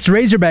the latest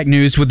Razorback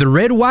news with the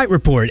Red White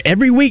Report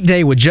every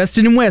weekday with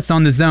Justin and Wes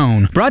on The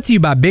Zone. Brought to you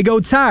by Big O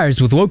Tires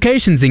with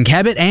locations in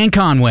Cabot and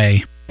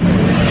Conway.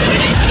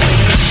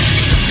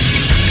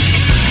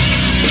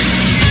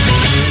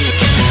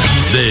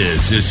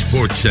 This is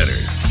Sports Center.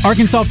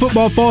 Arkansas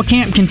football fall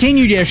camp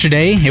continued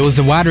yesterday. It was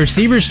the wide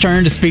receivers'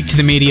 turn to speak to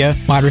the media.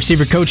 Wide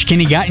receiver coach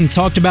Kenny Guyton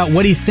talked about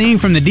what he's seeing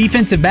from the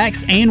defensive backs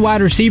and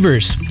wide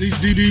receivers. These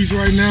DBs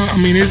right now, I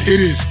mean, it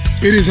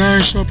is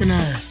iron sharpen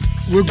iron.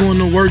 We're going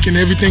to work in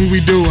everything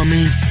we do. I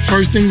mean,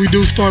 first thing we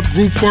do, start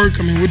group work.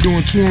 I mean, we're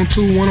doing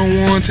 2-on-2,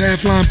 1-on-1,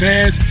 half-line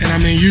pass, and I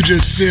mean, you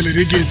just feel it.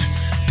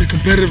 The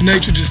competitive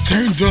nature just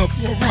turns up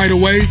right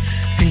away,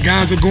 and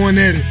guys are going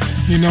at it,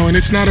 and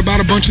it's not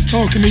about a bunch of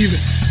talking either.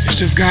 It's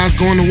just guys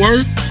going to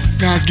work,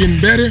 guys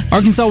getting better.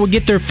 Arkansas will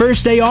get their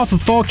first day off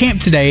of fall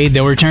camp today.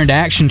 They'll return to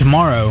action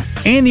tomorrow.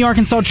 And the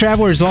Arkansas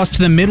Travelers lost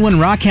to the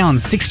Midland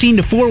Rockhounds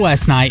 16-4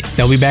 last night.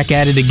 They'll be back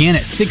at it again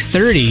at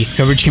 6:30.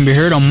 Coverage can be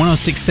heard on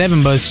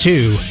 106.7 Buzz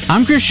 2.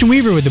 I'm Christian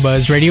Weaver with the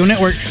Buzz Radio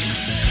Network.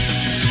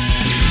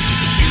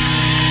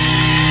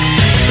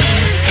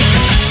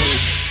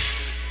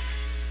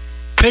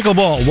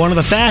 Pickleball, one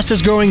of the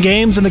fastest growing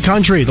games in the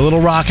country. The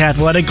Little Rock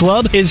Athletic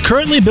Club is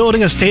currently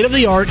building a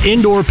state-of-the-art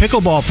indoor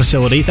pickleball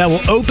facility that will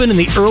open in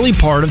the early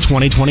part of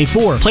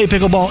 2024. Play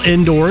pickleball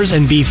indoors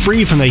and be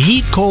free from the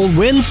heat, cold,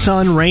 wind,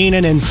 sun, rain,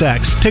 and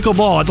insects.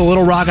 Pickleball at the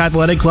Little Rock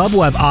Athletic Club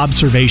will have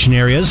observation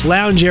areas,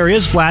 lounge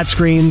areas, flat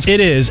screens.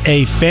 It is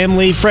a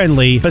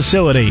family-friendly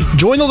facility.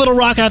 Join the Little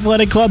Rock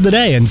Athletic Club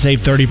today and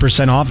save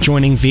 30% off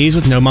joining fees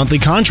with no monthly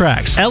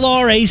contracts.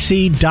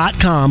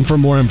 LRAC.com for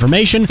more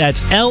information. That's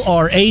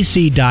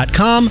LRAC.com,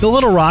 the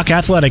Little Rock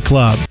Athletic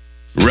Club.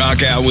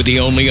 Rock out with the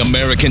only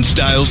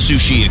American-style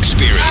sushi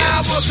experience.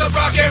 I want some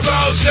rock and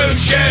roll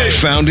sushi.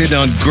 Founded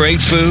on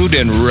great food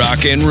and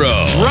rock and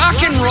roll.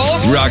 Rock and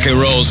roll? Rock and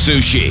roll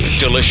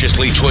sushi.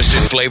 Deliciously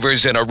twisted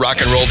flavors and a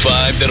rock and roll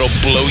vibe that'll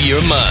blow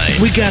your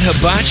mind. We got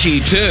hibachi,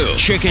 too.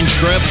 Chicken,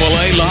 shrimp,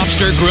 filet,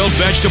 lobster, grilled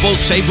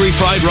vegetables, savory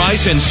fried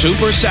rice, and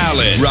super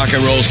salad. Rock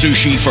and roll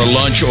sushi for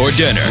lunch or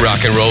dinner.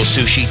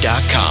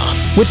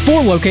 RockandRollSushi.com. With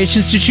 4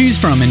 locations to choose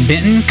from in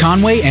Benton,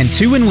 Conway, and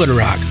 2 in Little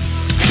Rock.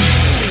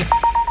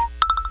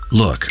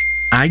 Look,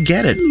 I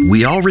get it.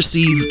 We all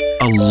receive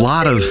a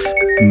lot of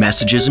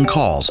messages and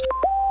calls.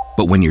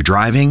 But when you're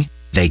driving,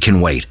 they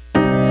can wait.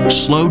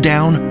 Slow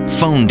down,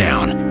 phone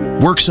down.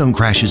 Work zone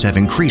crashes have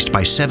increased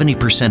by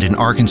 70% in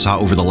Arkansas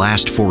over the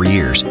last 4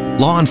 years.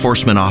 Law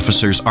enforcement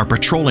officers are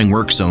patrolling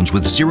work zones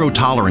with zero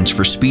tolerance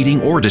for speeding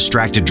or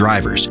distracted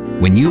drivers.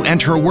 When you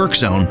enter a work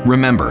zone,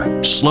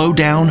 remember, slow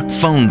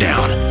down, phone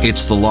down.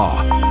 It's the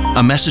law.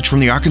 A message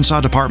from the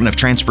Arkansas Department of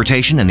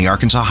Transportation and the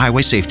Arkansas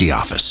Highway Safety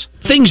Office.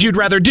 Things you'd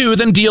rather do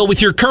than deal with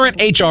your current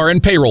HR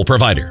and payroll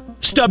provider.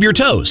 Stub your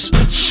toes.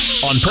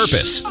 On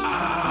purpose.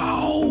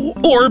 Ow.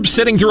 Or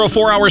sitting through a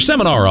 4-hour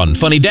seminar on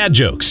funny dad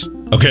jokes.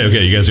 Okay,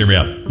 you guys hear me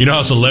out. You know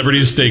how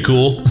celebrities stay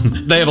cool?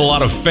 They have a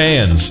lot of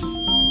fans.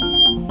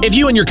 If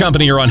you and your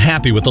company are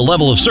unhappy with the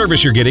level of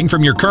service you're getting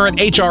from your current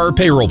HR or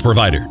payroll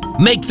provider,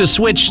 make the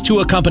switch to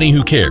a company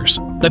who cares.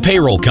 The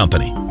Payroll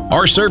Company.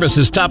 Our service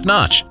is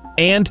top-notch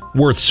and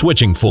worth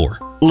switching for.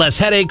 Less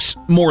headaches,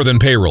 more than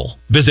payroll.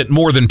 Visit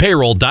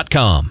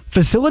morethanpayroll.com.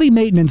 Facility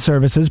Maintenance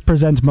Services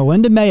presents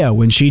Melinda Mayo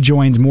when she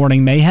joins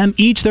Morning Mayhem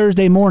each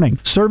Thursday morning.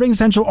 Serving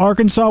Central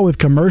Arkansas with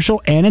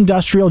commercial and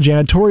industrial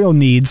janitorial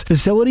needs,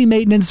 Facility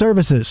Maintenance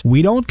Services.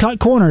 We don't cut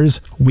corners,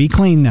 we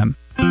clean them.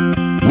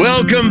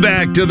 Welcome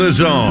back to The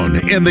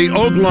Zone in the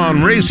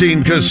Oaklawn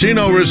Racing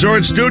Casino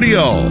Resort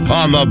Studio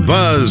on the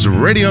Buzz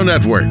Radio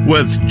Network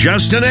with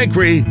Justin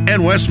Acree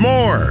and Wes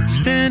Moore.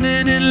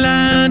 Standing in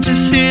line to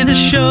see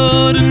the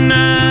show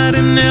tonight,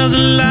 and there's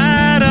a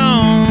light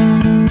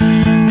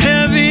on,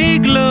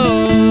 heavy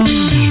glow.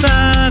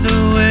 By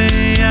the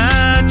way,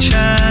 I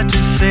tried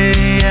to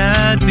say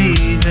I'd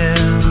be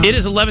there. It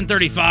is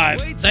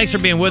 11:35. Thanks for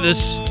being with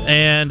us.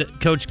 And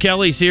Coach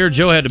Kelly's here.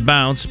 Joe had to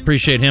bounce.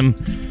 Appreciate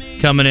him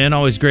coming in.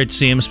 Always great to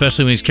see him,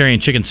 especially when he's carrying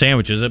chicken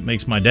sandwiches. That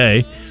makes my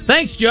day.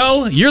 Thanks,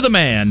 Joe. You're the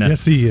man.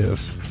 Yes, he is.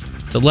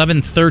 It's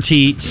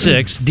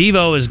 11:36.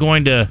 Devo is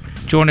going to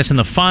join us in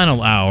the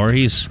final hour.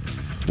 He's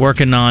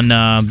working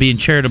on being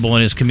charitable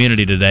in his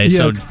community today.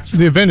 Yeah, so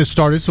the event has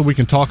started, so we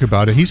can talk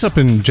about it. He's up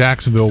in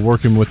Jacksonville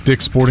working with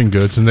Dick's Sporting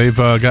Goods, and they've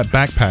got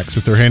backpacks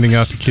that they're handing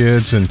out to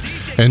kids, and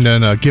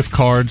then gift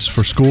cards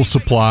for school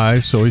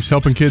supplies. So he's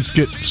helping kids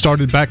get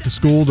started back to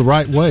school the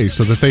right way,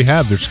 so that they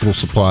have their school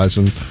supplies,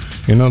 and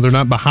they're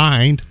not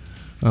behind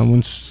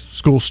when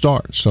school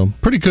starts. So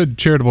pretty good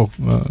charitable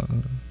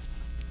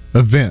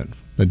event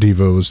that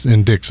Devo's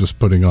and Dick's is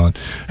putting on.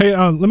 Hey,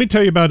 let me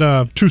tell you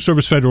about True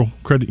Service Federal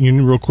Credit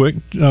Union real quick.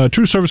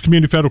 True Service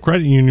Community Federal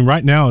Credit Union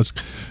right now is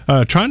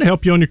trying to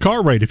help you on your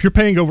car rate. If you're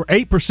paying over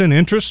 8%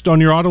 interest on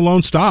your auto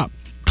loan, stop.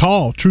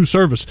 Call True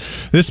Service.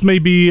 This may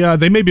be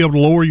they may be able to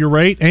lower your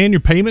rate and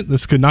your payment.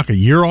 This could knock a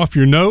year off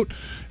your note.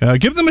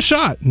 Give them a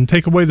shot and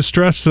take away the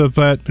stress of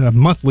that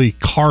monthly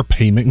car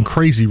payment and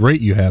crazy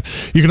rate you have.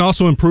 You can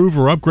also improve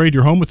or upgrade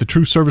your home with the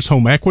True Service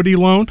Home Equity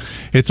Loan.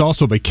 It's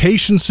also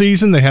vacation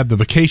season. They have the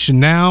Vacation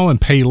Now and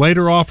Pay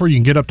Later offer. You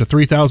can get up to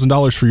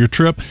 $3,000 for your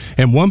trip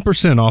and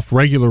 1% off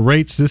regular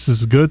rates. This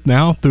is good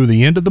now through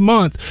the end of the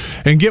month.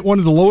 And get one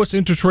of the lowest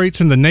interest rates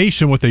in the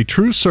nation with a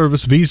True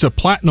Service Visa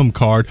Platinum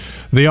card.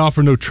 They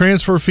offer no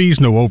transfer fees,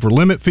 no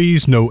over-limit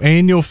fees, no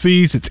annual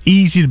fees. It's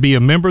easy to be a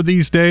member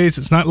these days.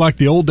 It's not like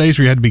the old days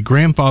where you had to be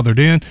grandfathered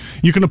in.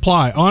 You can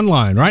apply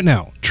online right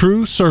now,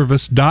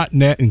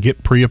 trueservice.net, and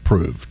get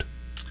pre-approved.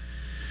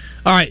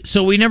 All right,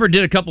 so we never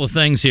did a couple of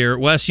things here.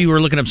 Wes, you were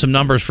looking up some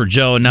numbers for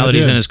Joe, and now that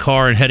he's in his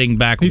car and heading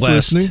back west,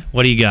 listening.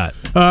 What do you got?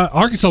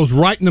 Arkansas was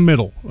right in the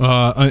middle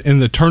in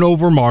the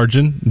turnover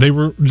margin. They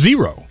were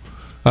 0.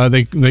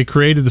 They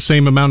created the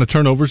same amount of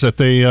turnovers that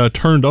they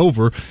turned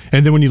over,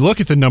 and then when you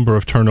look at the number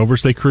of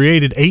turnovers, they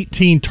created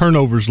 18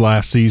 turnovers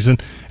last season,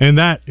 and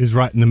that is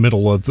right in the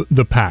middle of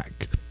the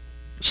pack.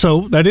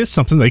 So that is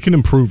something they can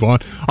improve on.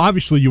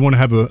 Obviously, you want to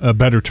have a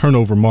better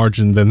turnover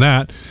margin than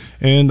that,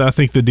 and I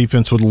think the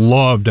defense would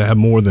love to have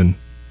more than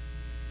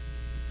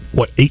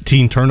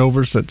 18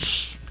 turnovers. That's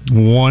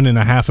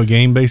 1.5 a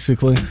game,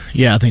 basically.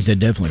 Yeah, I think they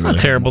definitely.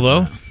 Not terrible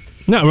though.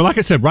 No, like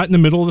I said, right in the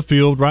middle of the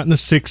field, right in the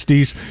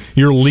 60s.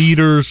 Your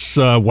leaders,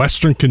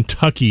 Western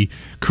Kentucky,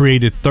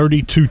 created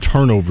 32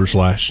 turnovers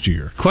last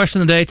year.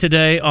 Question of the day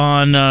today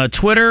on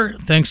Twitter,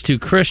 thanks to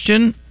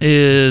Christian,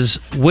 is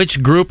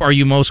which group are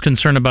you most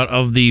concerned about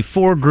of the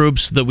 4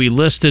 groups that we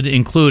listed,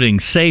 including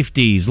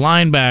safeties,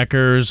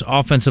 linebackers,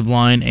 offensive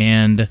line,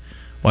 and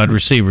wide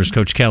receivers?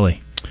 Coach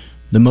Kelly.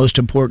 The most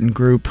important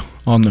group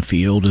on the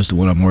field is the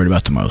one I'm worried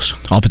about the most,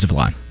 offensive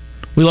line.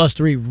 We lost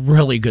 3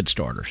 really good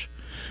starters.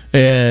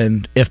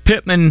 And if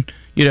Pittman,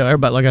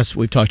 everybody, like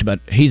we've talked about,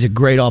 he's a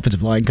great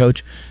offensive line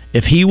coach.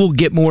 If he will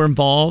get more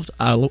involved,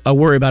 I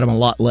worry about him a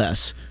lot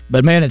less.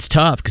 But, man, it's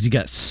tough because you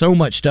got so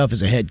much stuff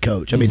as a head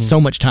coach. I mean,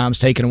 so much time's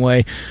taken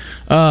away,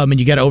 and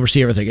you got to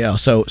oversee everything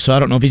else. So I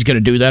don't know if he's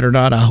going to do that or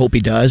not. I hope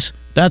he does.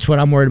 That's what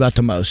I'm worried about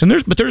the most.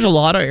 But there's a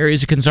lot of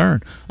areas of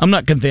concern. I'm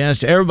not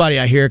convinced. Everybody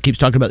I hear keeps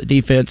talking about the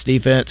defense,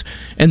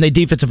 and the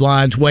defensive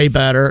line's way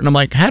better. And I'm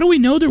like, how do we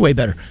know they're way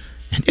better?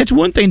 It's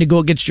one thing to go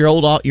against your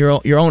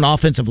own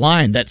offensive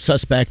line that's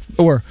suspect,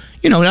 or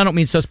I don't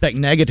mean suspect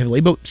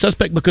negatively, but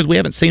suspect because we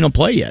haven't seen them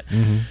play yet,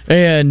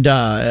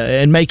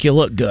 and make you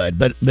look good.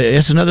 But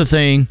it's another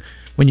thing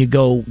when you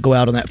go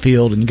out on that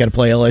field and you got to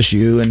play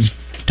LSU and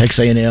Texas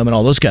A&M and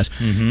all those guys.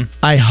 Mm-hmm.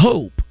 I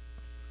hope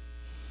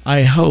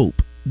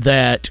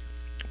that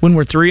when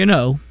we're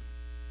 3-0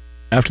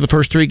 after the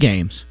first 3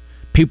 games,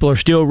 people are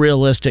still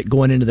realistic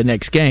going into the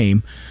next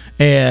game.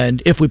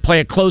 And if we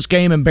play a close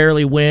game and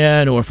barely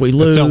win, or if we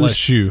lose,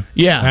 that's LSU.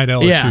 Yeah, at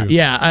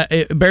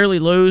LSU. Barely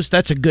lose,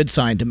 that's a good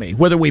sign to me.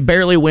 Whether we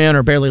barely win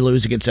or barely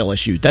lose against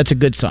LSU, that's a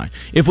good sign.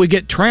 If we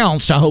get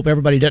trounced, I hope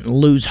everybody doesn't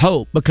lose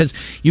hope, because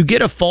you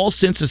get a false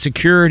sense of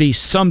security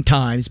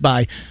sometimes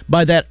by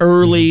that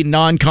early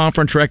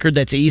non-conference record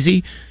that's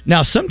easy.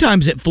 Now,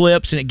 sometimes it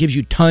flips and it gives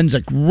you tons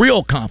of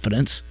real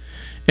confidence.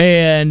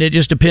 And it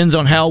just depends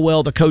on how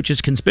well the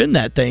coaches can spin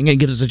that thing and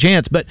gives us a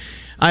chance. But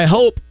I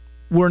hope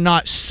we're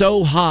not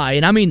so high,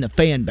 and I mean the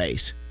fan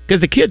base, because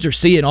the kids are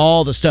seeing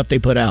all the stuff they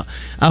put out.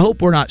 I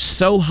hope we're not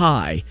so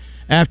high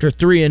after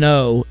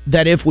 3-0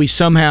 that if we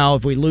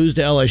lose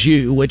to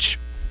LSU, which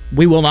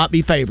we will not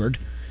be favored,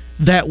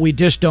 that we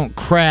just don't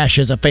crash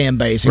as a fan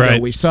base and go,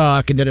 we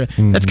suck. And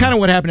That's kind of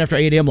what happened after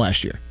A&M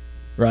last year,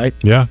 right?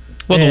 Yeah.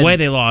 Well, the way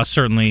they lost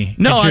certainly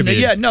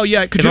contributed.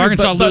 If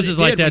Arkansas loses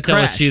like that to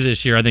LSU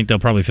this year, I think they'll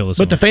probably feel the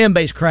same. But the fan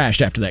base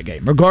crashed after that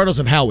game, regardless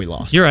of how we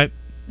lost. You're right.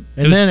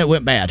 And then it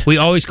went bad. We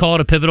always call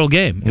it a pivotal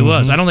game. It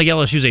was. I don't think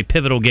LSU's a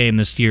pivotal game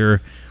this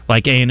year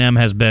like A&M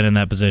has been in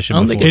that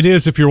position before. It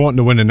is if you're wanting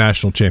to win a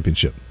national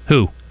championship.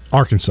 Who?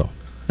 Arkansas.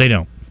 They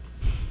don't.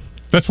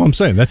 That's what I'm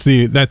saying.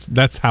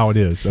 That's how it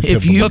is.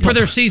 But for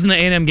their season, the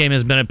A&M game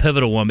has been a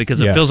pivotal one because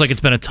it feels like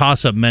it's been a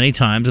toss-up many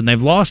times, and they've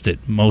lost it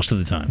most of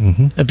the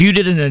time. If you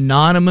did an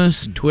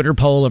anonymous Twitter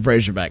poll of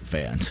Razorback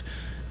fans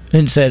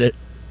and said,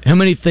 how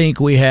many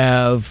think we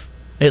have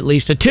at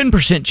least a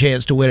 10%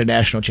 chance to win a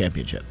national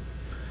championship?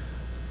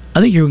 I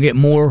think you're going to get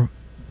more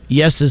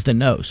yeses than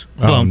nos.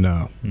 Oh,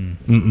 no.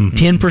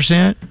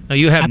 10%? No,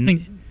 you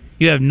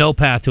have no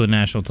path to a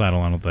national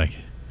title, I don't think.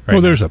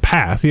 Well, there's a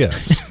path, yes.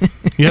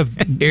 You have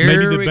maybe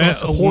the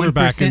best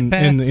quarterback in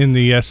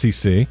the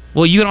SEC.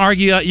 Well, you can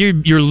argue.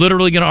 You're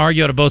literally going to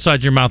argue out of both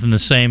sides of your mouth in the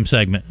same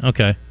segment.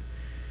 Okay.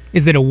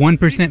 Is it a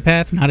 1%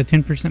 path, not a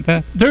 10%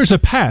 path? There's a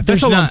path.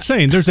 That's all I'm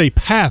saying. There's a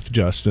path,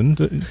 Justin.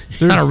 There's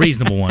not a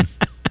reasonable one.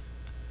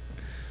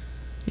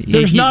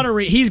 There's not a.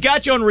 He's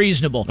got you on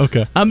reasonable.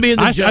 Okay. I'm being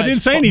the judge. I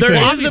didn't say anything.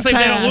 Well, obviously, if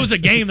they don't lose a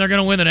game, they're going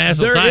to win the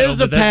national title. There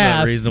is a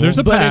path. There's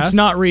a path, it's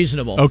not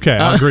reasonable. Okay,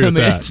 I agree with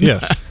that.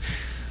 Yes.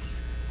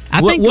 I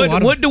think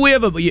what do we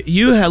have?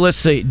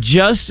 Let's see.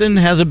 Justin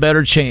has a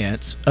better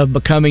chance of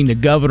becoming the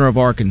governor of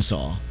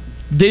Arkansas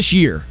this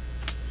year.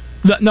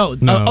 No.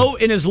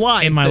 In his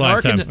life. In my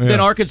lifetime. Then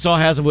Arkansas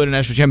has a win a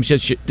national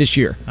championship this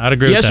year. I'd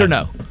agree with that. Yes or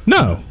no?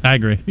 No. I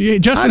agree.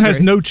 Justin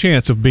has no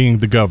chance of being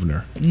the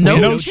governor.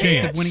 No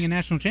chance of winning a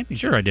national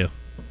championship. Sure, I do.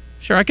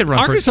 Sure, I could run.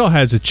 Arkansas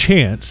has a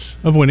chance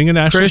of winning a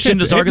national championship. Christian,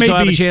 does Arkansas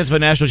have a chance of a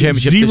national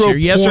championship this year?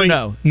 Yes or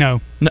no?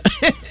 No.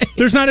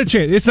 There's not a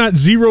chance. It's not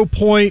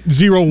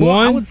 0.01. Well,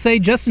 I would say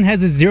Justin has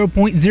a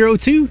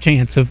 0.02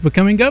 chance of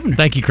becoming governor.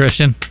 Thank you,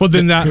 Christian. Well,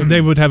 then they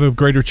would have a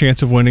greater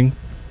chance of winning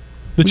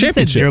the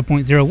championship. You said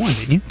 0.01,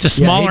 didn't you? It's a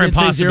smaller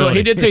impossibility.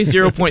 He did say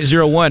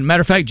 0.01.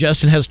 Matter of fact,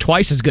 Justin has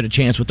twice as good a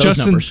chance with those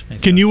numbers.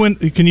 Can you win?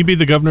 Can you be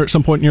the governor at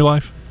some point in your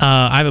life?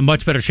 I have a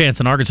much better chance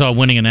in Arkansas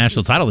winning a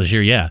national title this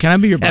year. Yeah. Can I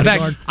be your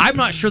bodyguard? In fact, I'm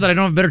not sure that I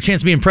don't have a better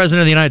chance of being president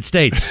of the United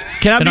States.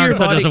 Can I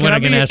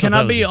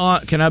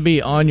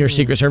be on your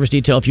Secret Service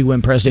detail if you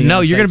win president?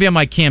 No, you're going to be on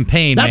my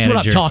campaign. That's manager.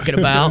 what I'm talking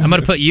about. I'm going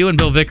to put you and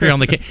Bill Vickery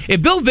on the.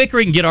 If Bill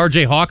Vickery can get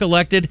R.J. Hawk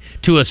elected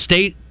to a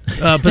state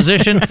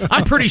position,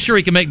 I'm pretty sure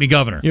he can make me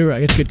governor. You're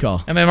right. It's a good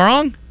call. Am I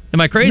wrong? Am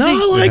I crazy? No,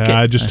 I like it.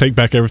 I just take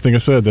back everything I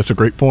said. That's a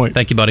great point.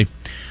 Thank you, buddy.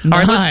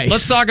 Nice. All right,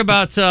 let's talk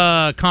about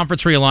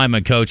conference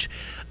realignment, Coach.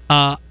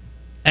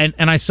 And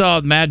I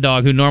saw Mad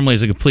Dog, who normally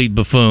is a complete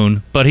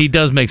buffoon, but he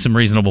does make some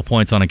reasonable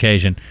points on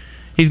occasion.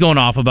 He's going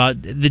off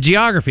about the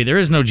geography. There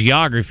is no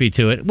geography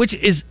to it, which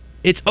is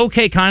it's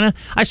okay, kind of.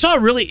 I saw a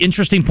really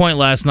interesting point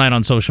last night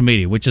on social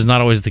media, which is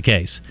not always the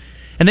case.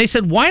 And they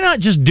said, why not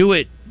just do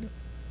it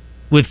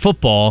with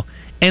football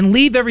and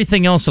leave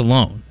everything else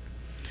alone?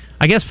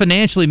 I guess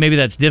financially maybe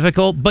that's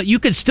difficult, but you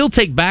could still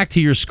take back to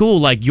your school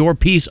like your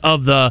piece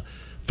of the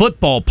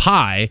football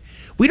pie.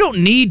 We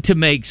don't need to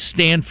make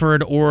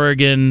Stanford,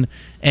 Oregon,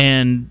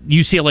 and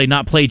UCLA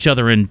not play each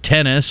other in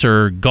tennis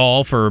or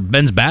golf or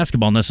men's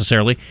basketball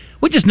necessarily.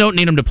 We just don't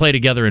need them to play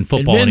together in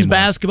football anymore. Men's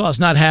basketball is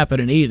not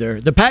happening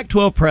either. The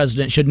Pac-12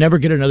 president should never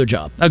get another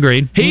job.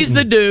 Agreed. He's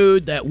the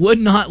dude that would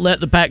not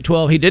let the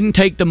Pac-12. He didn't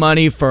take the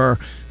money for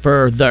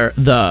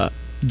the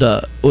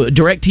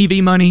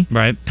DirecTV money,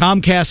 right?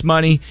 Comcast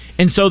money,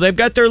 and so they've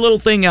got their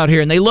little thing out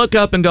here, and they look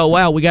up and go,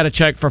 "Wow, we got a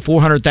check for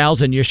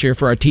 $400,000 this year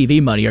for our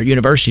TV money. Our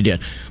university did."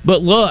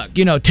 But look,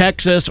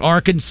 Texas,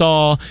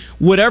 Arkansas,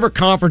 whatever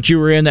conference you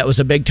were in, that was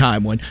a big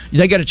time one.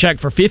 They got a check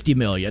for $50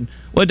 million.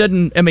 Well, it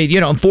doesn't. I mean,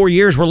 in 4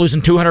 years we're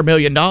losing $200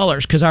 million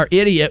because our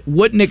idiot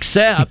wouldn't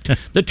accept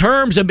the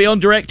terms and be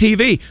on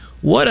DirecTV.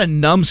 What a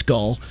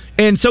numbskull.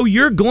 And so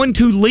you're going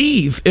to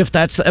leave if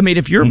that's,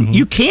 if you're,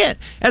 you can't,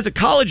 as a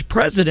college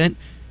president,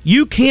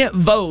 you can't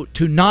vote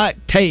to not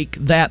take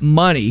that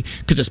money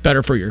because it's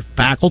better for your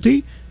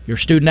faculty, your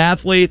student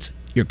athletes,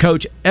 your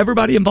coach,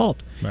 everybody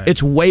involved. Right.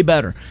 It's way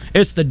better.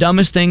 It's the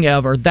dumbest thing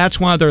ever. That's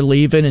why they're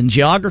leaving, and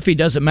geography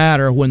doesn't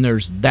matter when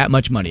there's that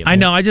much money involved. I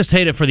know. I just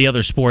hate it for the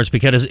other sports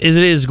because it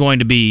is going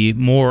to be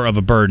more of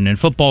a burden. And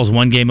football's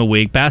 1 game a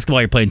week.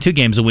 Basketball, you're playing 2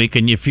 games a week.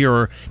 And if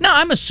you're... Now,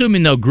 I'm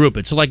assuming they'll group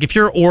it. So, like, if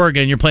you're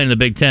Oregon, you're playing in the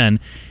Big Ten,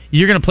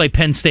 you're going to play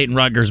Penn State and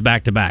Rutgers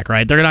back-to-back,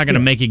 right? They're not going to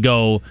make you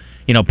go,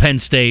 Penn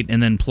State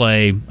and then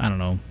play, I don't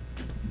know,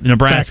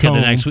 Nebraska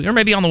the next week. Or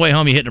maybe on the way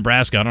home you hit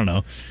Nebraska. I don't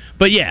know.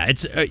 But yeah,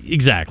 it's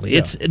exactly.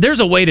 Yeah. There's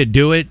a way to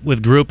do it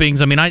with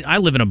groupings. I mean, I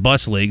live in a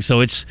bus league, so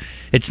it's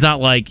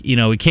not like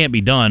it can't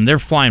be done. They're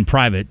flying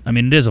private. I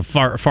mean, it is a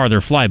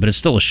farther flight, but it's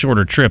still a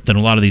shorter trip than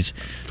a lot of these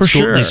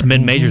these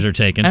mid majors are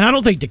taking. And I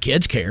don't think the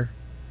kids care.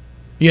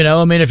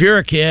 If you're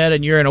a kid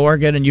and you're in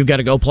Oregon and you've got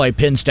to go play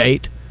Penn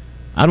State,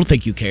 I don't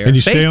think you care. And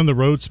you stay on the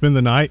road, spend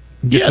the night,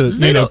 get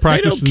to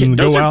practice and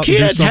go out and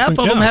do something. Half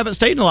of them haven't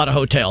stayed in a lot of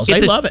hotels.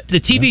 They love it. The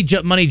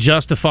TV money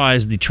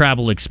justifies the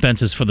travel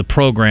expenses for the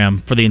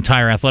program for the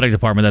entire athletic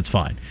department. That's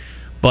fine.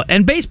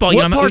 And baseball,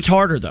 what part's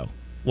harder though?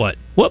 What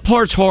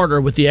part's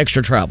harder with the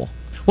extra travel?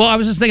 Well, I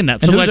was just thinking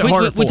that. And So who's like, it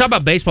harder we for? talked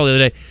about baseball the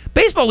other day.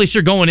 Baseball, at least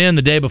you're going in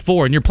the day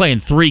before, and you're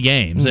playing 3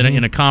 games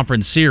in a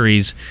conference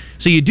series.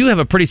 So you do have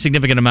a pretty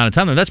significant amount of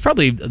time there. That's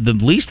probably the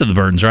least of the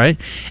burdens, right?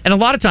 And a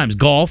lot of times,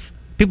 golf,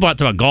 people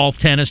talk about golf,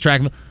 tennis, track.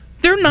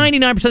 They're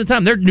 99% of the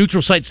time, they're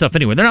neutral site stuff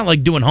anyway. They're not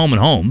like doing home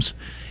and homes.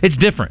 It's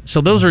different.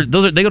 So those are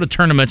they go to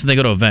tournaments and they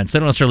go to events. They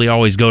don't necessarily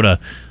always go to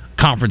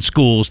conference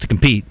schools to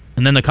compete.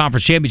 And then the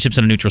conference championship's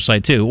in a neutral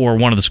site too, or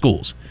one of the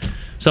schools.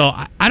 So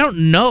I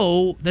don't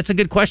know. That's a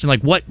good question.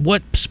 Like what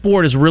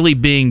sport is really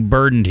being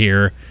burdened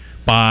here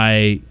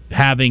by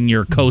having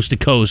your coast to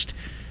coast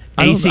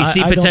ACC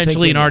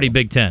potentially and already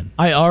Big Ten?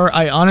 I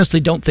honestly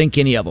don't think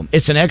any of them.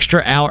 It's an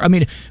extra hour. I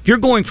mean, if you're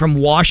going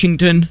from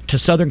Washington to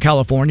Southern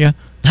California,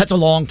 that's a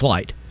long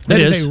flight. That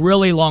is a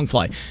really long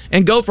flight.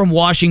 And go from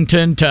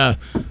Washington to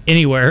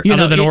anywhere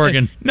other than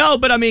Oregon. No,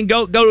 but I mean,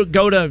 go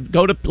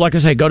to like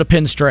I say, go to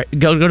Penn State.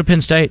 Go to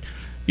Penn State.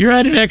 You're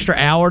at an extra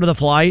hour to the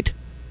flight,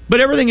 but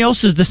everything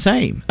else is the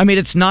same. I mean,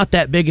 it's not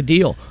that big a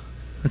deal.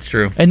 That's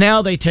true. And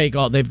now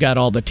they've got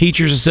all the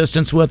teachers'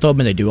 assistants with them,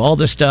 and they do all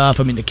this stuff.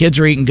 I mean, the kids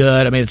are eating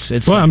good. I mean,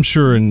 it's. Well, I'm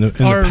sure in the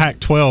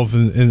Pac-12,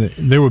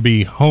 and there would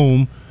be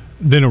home,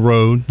 then a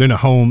road, then a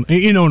home.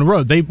 In a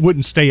road, they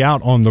wouldn't stay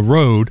out on the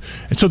road,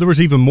 and so there was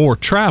even more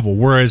travel.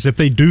 Whereas if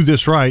they do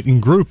this right and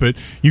group it,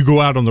 you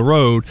go out on the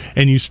road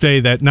and you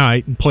stay that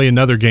night and play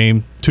another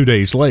game 2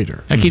 days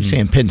later. I keep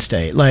saying Penn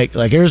State, like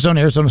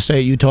Arizona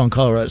State, Utah, and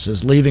Colorado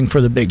says leaving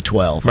for the Big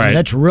 12. Right. I mean,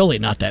 that's really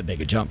not that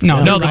big a jump.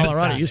 No,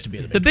 Colorado used to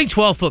be the Big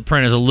 12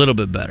 footprint is a little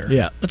bit better.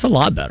 Yeah, it's a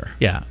lot better.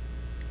 Yeah,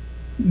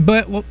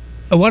 but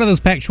a lot of those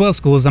Pac-12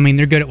 schools, I mean,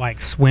 they're good at like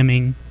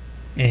swimming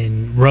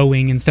and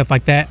rowing and stuff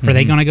like that. Are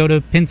they going to go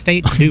to Penn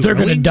State? They're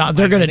going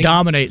to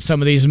dominate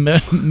some of these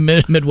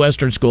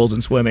Midwestern schools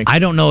in swimming. I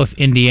don't know if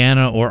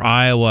Indiana or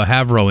Iowa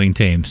have rowing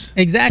teams.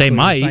 Exactly. They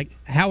might. Like,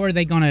 how are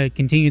they going to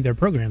continue their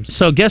programs?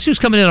 So guess who's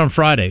coming in on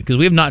Friday? Because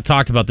we have not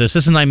talked about this.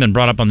 This has not even been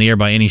brought up on the air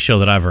by any show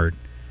that I've heard.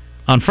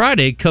 On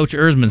Friday, Coach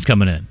Erzman's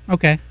coming in.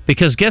 Okay.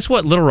 Because guess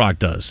what Little Rock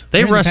does?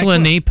 They wrestle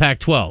in the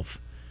Pac-12.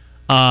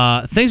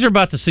 Things are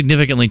about to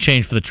significantly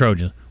change for the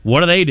Trojans.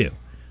 What do?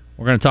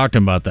 We're going to talk to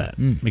him about that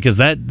because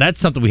that's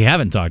something we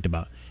haven't talked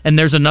about. And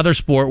there's another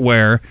sport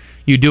where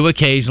you do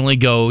occasionally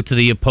go to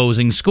the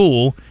opposing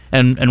school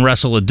and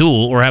wrestle a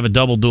duel or have a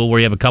double duel where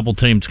you have a couple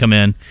teams come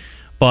in,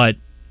 but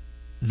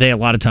they a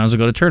lot of times will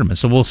go to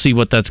tournaments. So we'll see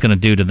what that's going to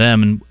do to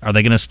them. And are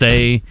they going to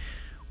stay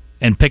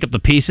and pick up the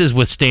pieces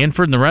with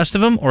Stanford and the rest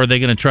of them, or are they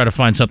going to try to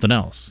find something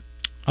else?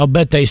 I'll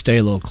bet they stay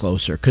a little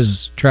closer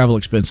because travel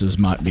expenses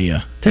might be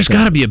There's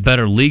got to be a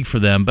better league for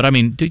them. But, I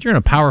mean, dude, you're in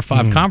a Power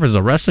 5 conference,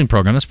 a wrestling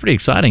program. That's pretty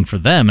exciting for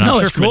them. And no,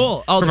 I'm it's sure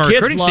cool. From a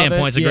recruiting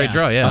standpoint, it's a great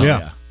draw. Yeah.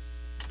 Yeah.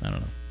 I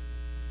don't know.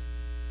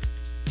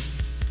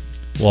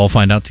 We'll all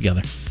find out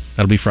together.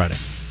 That'll be Friday.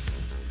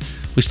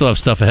 We still have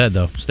stuff ahead,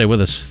 though. Stay with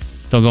us.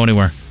 Don't go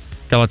anywhere.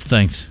 Got lots of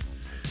things.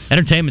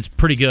 Entertainment's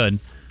pretty good.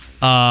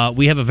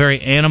 We have a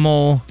very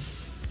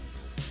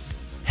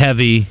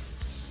animal-heavy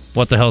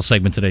What the Hell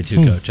segment today, too,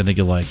 Coach. I think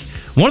you'll like.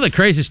 One of the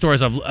craziest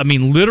stories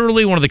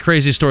literally one of the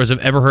craziest stories I've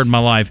ever heard in my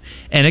life,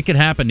 and it could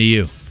happen to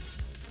you.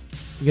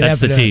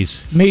 That's the tease.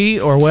 Me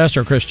or Wes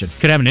or Christian?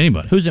 Could happen to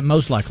anybody. Who's it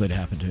most likely to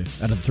happen to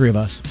out of the three of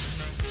us?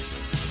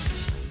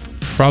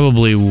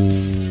 Probably.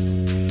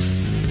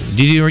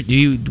 Do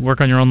you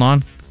work on your own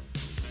lawn?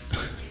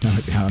 No,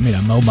 I mean,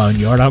 I mow my own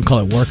yard. I don't call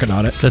it working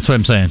on it. That's what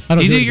I'm saying. I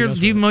don't do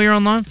you mow your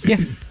own lawn? Yeah.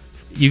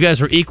 You guys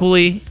are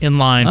equally in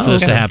line for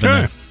this to happen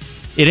there.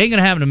 It ain't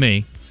going to happen to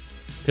me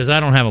because I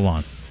don't have a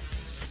lawn.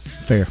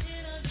 Fair.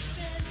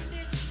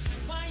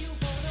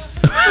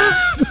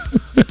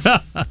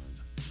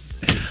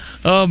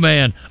 Oh,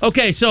 man.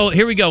 Okay, so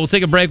here we go. We'll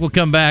take a break. We'll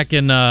come back,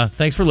 and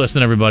thanks for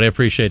listening, everybody. I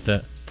appreciate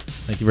that.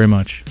 Thank you very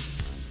much.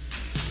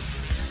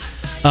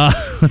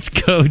 Let's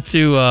go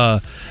to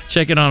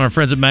checking on our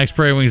friends at Max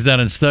Prairie Wings down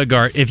in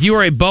Stuttgart. If you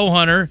are a bow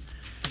hunter,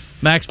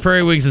 Max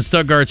Prairie Wings in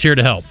Stuttgart's here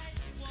to help.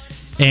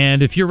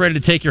 And if you're ready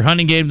to take your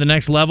hunting game to the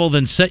next level,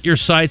 then set your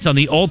sights on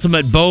the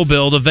ultimate bow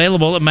build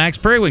available at Max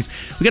Prairie Wings.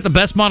 We got the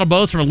best model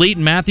bows from Elite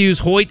and Matthews,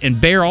 Hoyt,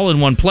 and Bear all in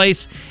one place.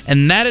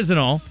 And that isn't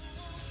all.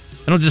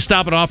 They don't just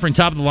stop at offering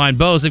top-of-the-line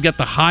bows. They've got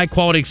the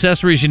high-quality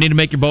accessories you need to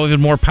make your bow even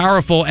more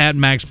powerful at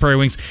Max Prairie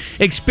Wings.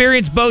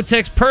 Experienced bow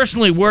techs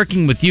personally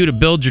working with you to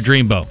build your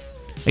dream bow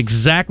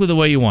exactly the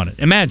way you want it.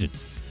 Imagine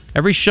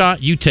every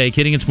shot you take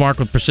hitting its mark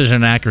with precision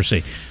and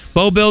accuracy.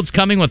 Bow builds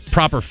coming with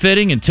proper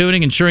fitting and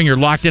tuning, ensuring you're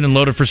locked in and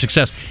loaded for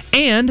success.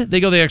 And they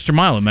go the extra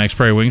mile at Max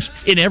Prairie Wings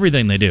in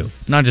everything they do,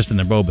 not just in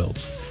their bow builds.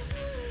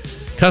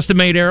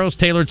 Custom-made arrows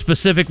tailored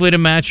specifically to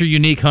match your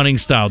unique hunting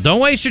style. Don't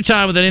waste your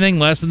time with anything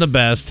less than the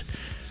best.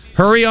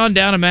 Hurry on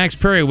down to Max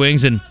Prairie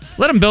Wings and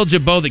let them build you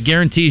a bow that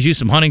guarantees you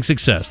some hunting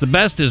success. The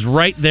best is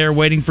right there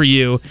waiting for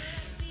you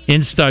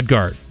in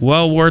Stuttgart.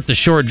 Well worth the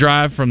short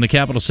drive from the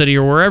capital city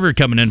or wherever you're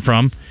coming in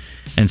from.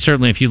 And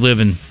certainly if you live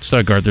in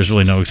Stuttgart, there's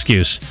really no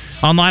excuse.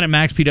 Online at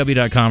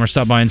maxpw.com or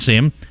stop by and see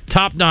them.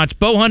 Top-notch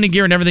bow hunting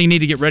gear and everything you need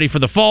to get ready for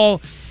the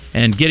fall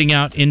and getting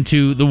out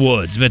into the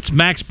woods. It's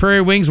Max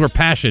Prairie Wings where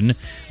passion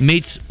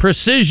meets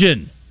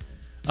precision.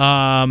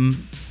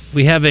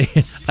 we have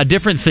a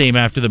different theme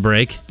after the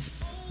break,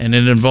 and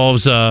it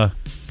involves a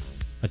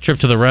trip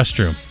to the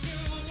restroom.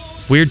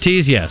 Weird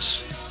tease,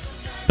 yes,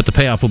 but the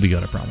payoff will be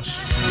good, I promise.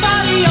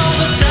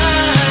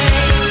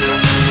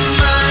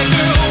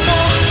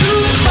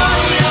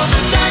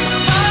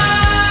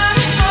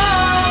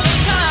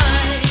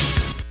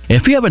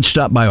 If you haven't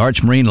stopped by Arch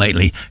Marine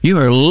lately, you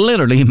are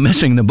literally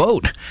missing the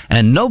boat.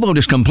 And no boat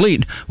is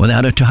complete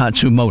without a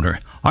Tohatsu motor.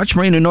 Arch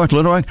Marine in North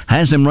Little Rock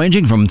has them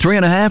ranging from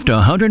 3.5 to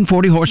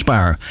 140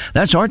 horsepower.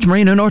 That's Arch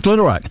Marine in North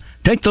Little Rock.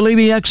 Take the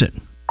Levy exit.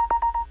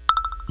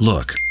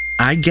 Look,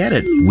 I get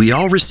it. We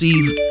all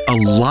receive a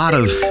lot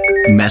of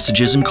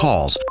messages and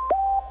calls.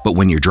 But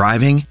when you're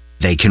driving,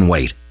 they can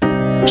wait.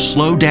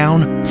 Slow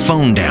down,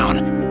 phone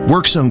down.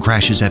 Work zone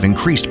crashes have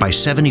increased by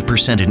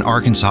 70% in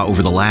Arkansas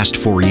over the last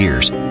 4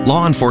 years.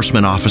 Law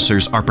enforcement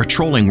officers are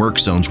patrolling work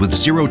zones with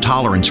zero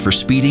tolerance for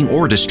speeding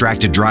or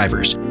distracted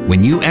drivers.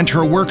 When you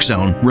enter a work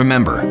zone,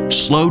 remember,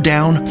 slow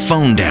down,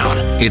 phone down.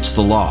 It's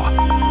the law.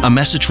 A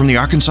message from the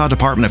Arkansas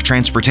Department of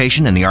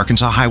Transportation and the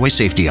Arkansas Highway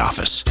Safety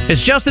Office.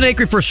 It's Justin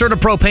Acri for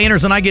CertaPro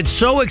Painters, and I get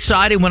so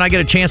excited when I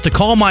get a chance to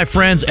call my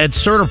friends at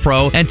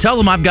CertaPro and tell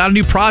them I've got a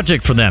new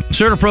project for them.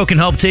 CertaPro can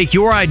help take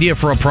your idea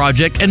for a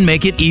project and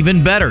make it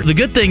even better. The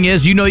good thing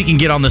is, you know you can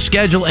get on the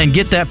schedule and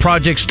get that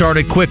project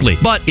started quickly.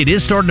 But it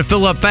is starting to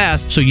fill up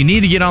fast, so you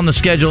need to get on the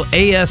schedule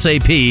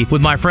ASAP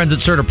with my friends at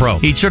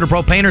CertaPro. Each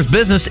CertaPro Painters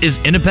business is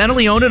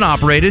independently owned and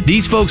operated.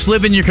 These folks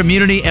live in your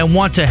community and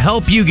want to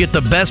help you get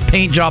the best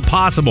paint job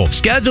possible.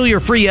 Schedule your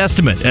free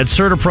estimate at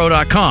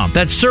CertaPro.com.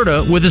 That's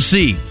Certa with a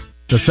C.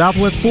 The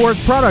Southwest Forest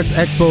Products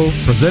Expo,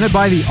 presented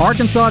by the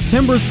Arkansas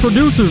Timbers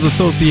Producers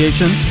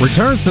Association,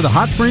 returns to the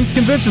Hot Springs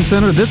Convention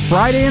Center this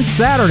Friday and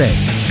Saturday.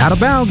 Out of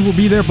Bounds will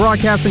be there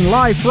broadcasting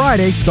live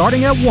Friday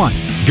starting at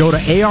 1. Go to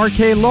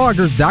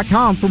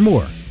ARKloggers.com for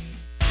more.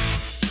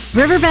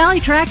 River Valley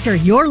Tractor,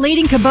 your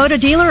leading Kubota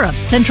dealer of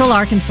Central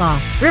Arkansas.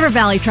 River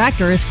Valley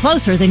Tractor is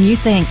closer than you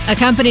think. A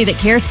company that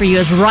cares for you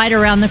is right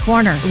around the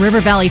corner.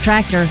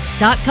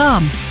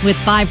 RiverValleyTractor.com. With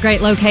 5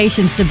 great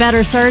locations to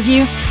better serve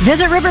you,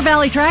 visit River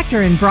Valley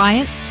Tractor in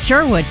Bryant,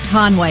 Sherwood,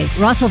 Conway,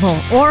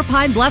 Russellville, or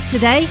Pine Bluff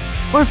today,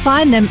 or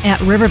find them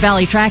at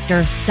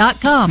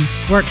RiverValleyTractor.com.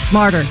 Work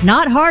smarter,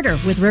 not harder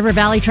with River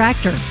Valley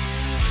Tractor.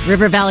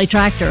 River Valley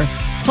Tractor,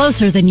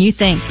 closer than you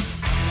think.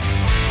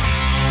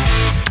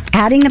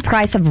 Adding the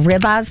price of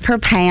ribeyes per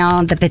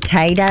pound, the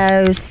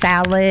potatoes,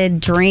 salad,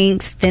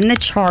 drinks, then the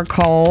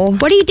charcoal.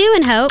 What are you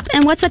doing, Hope?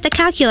 And what's with the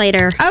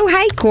calculator? Oh,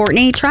 hey,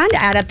 Courtney. Trying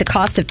to add up the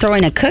cost of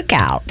throwing a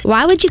cookout.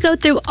 Why would you go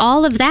through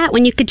all of that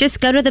when you could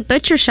just go to the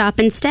butcher shop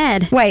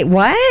instead? Wait,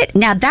 what?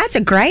 Now, that's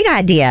a great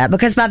idea,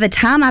 because by the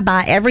time I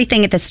buy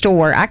everything at the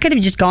store, I could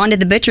have just gone to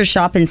the butcher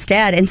shop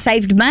instead and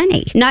saved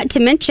money. Not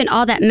to mention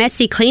all that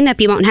messy cleanup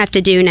you won't have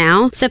to do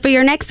now. So for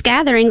your next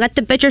gathering, let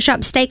the Butcher Shop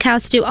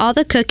Steakhouse do all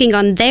the cooking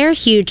on their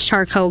huge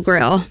charcoal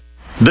grill.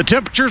 The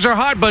temperatures are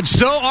hot, but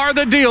so are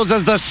the deals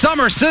as the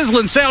summer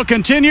sizzling sale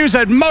continues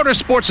at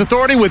Motorsports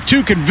Authority with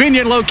 2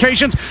 convenient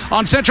locations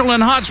on Central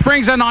and Hot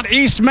Springs and on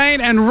East Main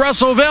and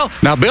Russellville.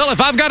 Now, Bill, if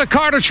I've got a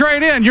car to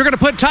trade in, you're going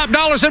to put top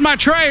dollars in my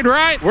trade,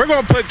 right? We're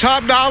going to put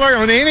top dollar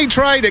on any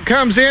trade that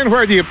comes in,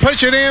 whether you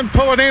push it in,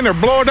 pull it in, or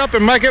blow it up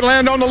and make it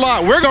land on the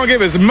lot. We're going to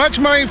give as much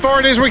money for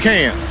it as we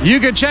can.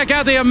 You can check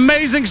out the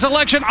amazing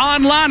selection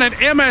online at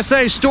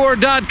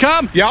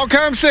msastore.com. Y'all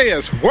come see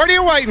us. What are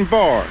you waiting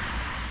for?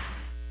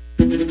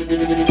 You're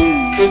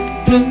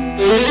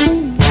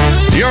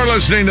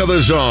listening to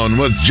The Zone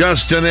with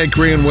Justin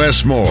Acri and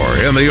Wes Moore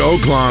in the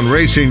Oaklawn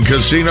Racing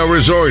Casino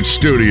Resort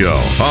Studio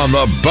on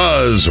the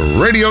Buzz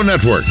Radio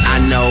Network.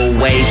 I know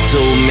way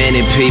too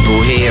many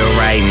people here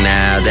right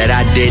now that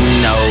I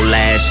didn't know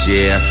last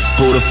year.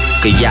 Who the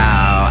f*** are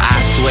y'all?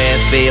 I swear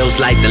it feels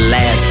like the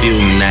last few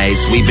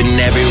nights. We've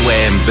been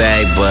everywhere and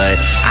back, but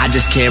I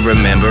just can't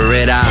remember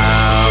it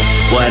all.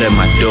 What am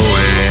I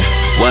doing?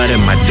 What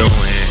am I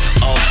doing?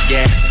 Oh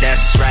yeah,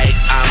 that's right,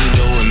 I'm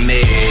doing me.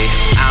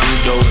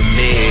 I'm doing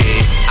me.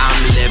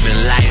 I'm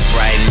living life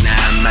right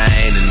now,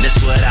 man. And this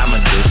what I'ma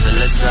do till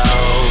it's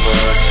over.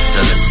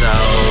 Till it's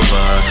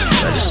over.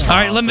 All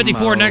right,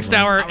 11:54 next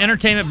hour.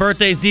 Entertainment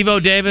birthdays,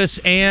 Devo Davis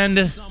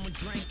and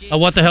a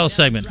What the Hell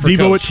segment.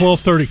 Devo at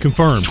 12:30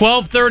 confirmed.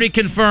 12:30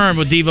 confirmed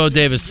with Devo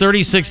Davis.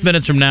 36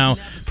 minutes from now,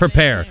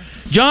 prepare.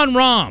 John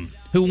Rahm,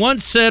 who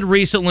once said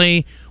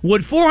recently,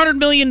 would $400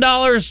 million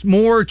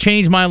more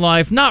change my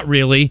life? Not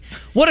really.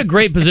 What a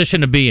great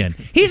position to be in.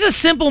 He's a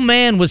simple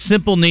man with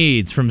simple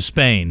needs from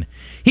Spain.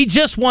 He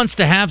just wants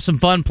to have some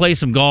fun, play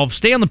some golf,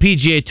 stay on the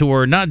PGA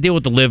Tour, not deal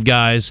with the live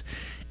guys.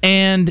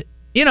 And,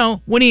 you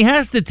know, when he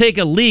has to take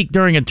a leak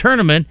during a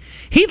tournament,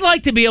 he'd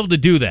like to be able to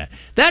do that.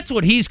 That's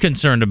what he's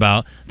concerned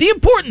about. The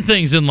important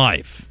things in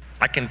life.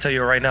 I can tell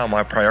you right now,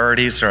 my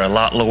priorities are a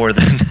lot lower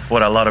than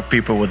what a lot of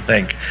people would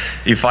think.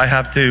 If I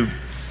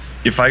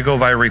go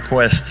by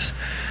requests,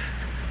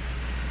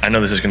 I know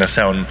this is going to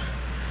sound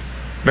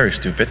very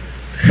stupid,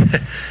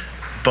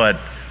 but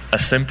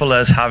as simple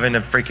as having a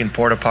freaking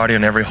porta potty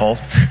on every hole.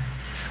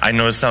 I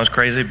know it sounds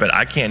crazy, but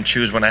I can't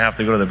choose when I have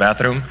to go to the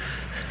bathroom,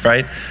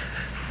 right?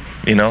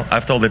 You know,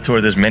 I've told the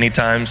tour this many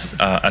times,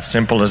 as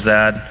simple as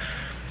that.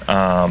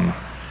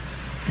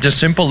 Just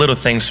simple little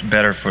things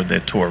better for the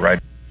tour,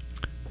 right?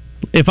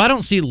 If I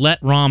don't see Let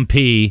Rom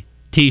Pee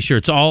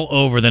T-shirts all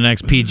over the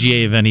next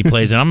PGA event he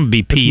plays in, I'm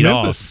going to be peed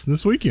off.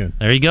 This weekend.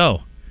 There you go.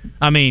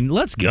 I mean,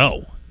 let's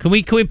go. Can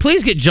we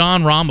please get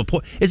John Rahm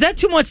a Is that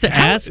too much to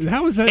ask?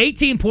 How is that?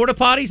 18 porta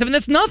potties? I mean,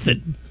 that's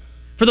nothing.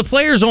 For the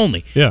players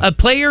only. Yeah. A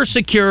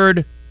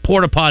player-secured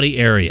porta potty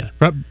area.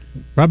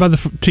 Right by the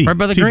tee. Right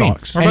by the tee green.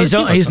 box.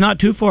 And he's not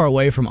too far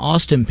away from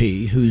Austin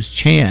P, whose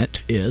chant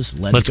is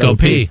Let's Go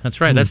Pee. That's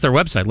right. That's their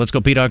website,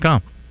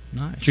 letsgopee.com.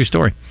 Nice. True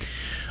story.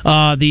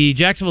 The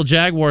Jacksonville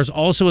Jaguars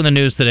also in the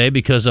news today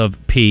because of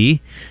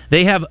pee.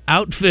 They have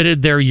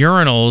outfitted their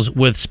urinals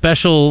with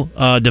special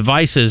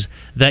devices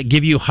that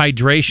give you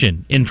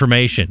hydration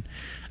information.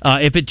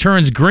 If it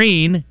turns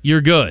green,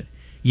 you're good.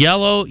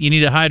 Yellow, you need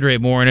to hydrate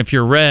more. And if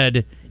you're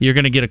red, you're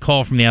going to get a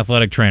call from the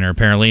athletic trainer,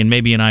 apparently, and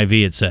maybe an IV,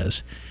 it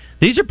says.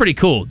 These are pretty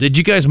cool. Did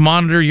you guys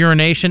monitor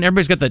urination?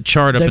 Everybody's got that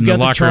chart up in the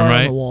locker room,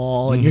 right? On the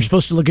wall, and you're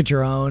supposed to look at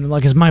your own. And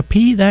like, is my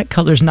pee that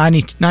color? There's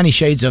 90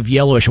 shades of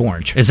yellowish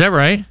orange. Is that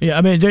right? Yeah,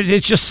 I mean,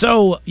 it's just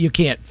so you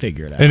can't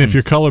figure it out. And if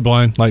you're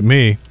colorblind like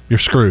me, you're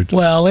screwed.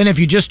 Well, and if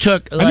you just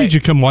took, I need you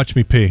to come watch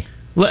me pee.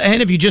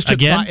 And if you just took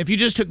Again? if you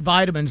just took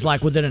vitamins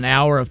like within an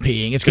hour of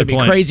peeing, it's going to Good be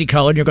point. crazy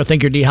colored. You're going to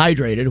think you're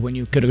dehydrated when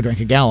you could have drank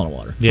a gallon of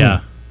water.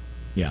 Yeah.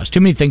 Yeah, it's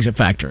too many things that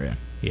factor in.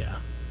 Yeah.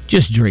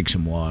 Just drink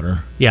some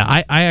water. Yeah,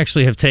 I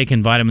actually have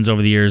taken vitamins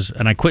over the years,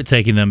 and I quit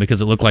taking them because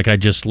it looked like I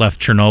just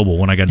left Chernobyl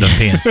when I got done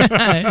peeing.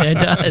 It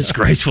does. It's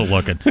graceful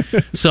looking.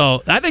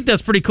 So I think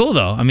that's pretty cool,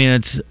 though. I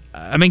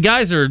mean,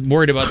 guys are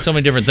worried about so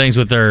many different things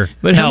with their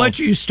But health. how much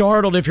are you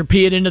startled if you're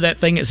peeing into that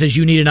thing that says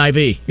you need an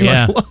IV? You're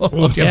Yeah. like,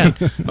 whoa, Yeah.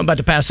 I'm about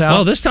to pass out.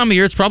 Well, this time of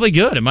year, it's probably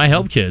good. It might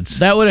help kids.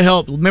 That would have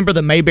helped. Remember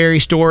the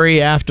Mayberry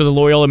story after the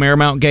Loyola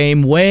Marymount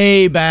game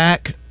way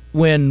back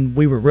when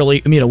we were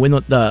really, when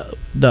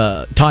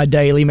the Todd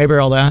Daly, Mayberry,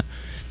 all that?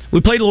 We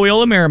played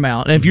Loyola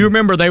Marymount, and if you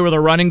remember, they were the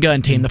run and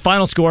gun team. The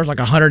final score was like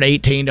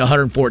 118 to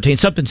 114,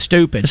 something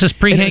stupid. This is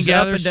pre-Hank And it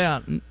was up Gathers?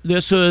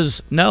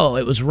 and down.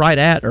 It was right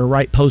at or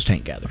right post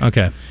Hank Gather.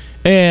 Okay.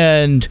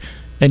 And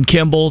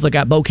Kimball, they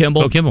got Bo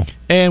Kimball.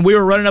 And we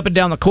were running up and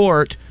down the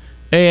court,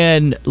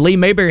 and Lee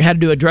Mayberry had to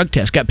do a drug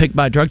test, got picked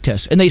by a drug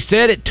test. And they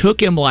said it took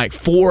him like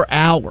 4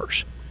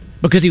 hours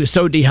because he was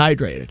so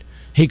dehydrated.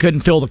 He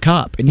couldn't fill the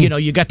cup. And,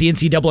 you got the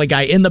NCAA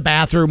guy in the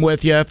bathroom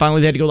with you.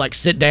 Finally, they had to go,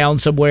 sit down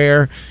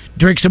somewhere,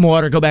 drink some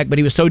water, go back. But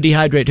he was so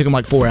dehydrated, it took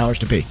him 4 hours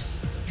to pee.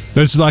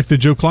 That's like the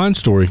Joe Klein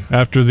story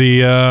after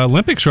the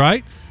Olympics,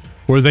 right?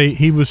 Where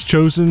he was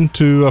chosen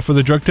for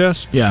the drug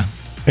test. Yeah.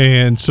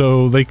 And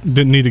so they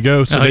didn't need to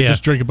go, so they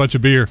just drank a bunch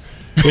of beer.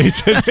 They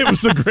said it was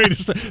the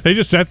greatest thing. They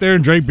just sat there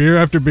and drank beer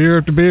after beer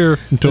after beer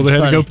until they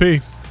had to go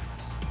pee.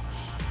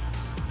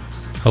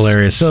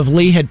 Hilarious. So if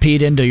Lee had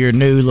peed into your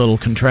new little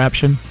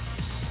contraption,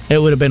 it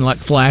would have been like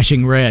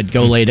flashing red.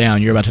 Go lay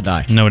down. You're about to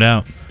die. No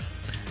doubt.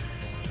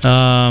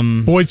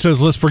 Boyd says,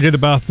 let's forget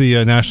about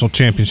the national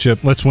championship.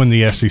 Let's win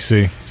the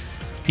SEC.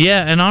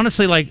 Yeah, and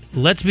honestly,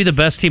 let's be the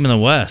best team in the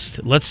West.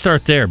 Let's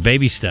start there.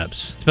 Baby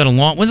steps. It's been a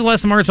long... When's the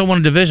last time Arkansas won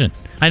a division?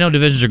 I know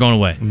divisions are going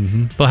away.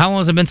 Mm-hmm. But how long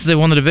has it been since they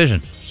won the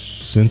division?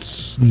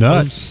 Since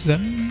Nutt.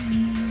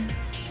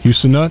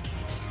 Houston Nutt?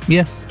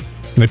 Yeah.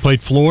 And they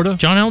played Florida.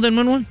 John L. didn't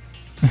win one?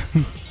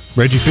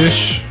 Reggie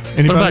Fish?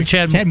 Anybody? What about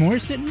Chad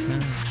Morris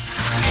didn't?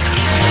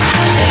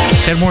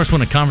 Chad Morris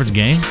won a conference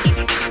game?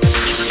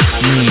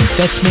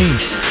 That's me.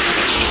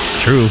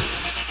 True.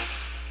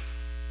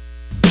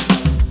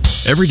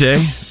 Every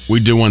day,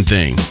 we do one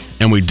thing,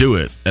 and we do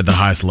it at the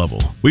highest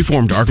level. We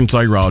formed Arkansas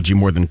Urology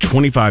more than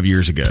 25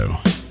 years ago,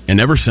 and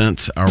ever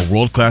since, our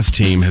world-class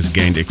team has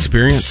gained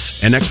experience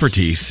and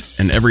expertise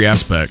in every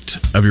aspect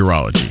of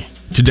urology.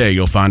 Today,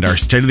 you'll find our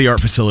state-of-the-art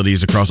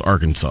facilities across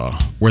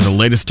Arkansas, where the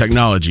latest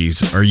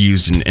technologies are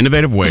used in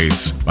innovative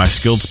ways by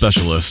skilled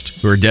specialists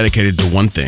who are dedicated to one thing: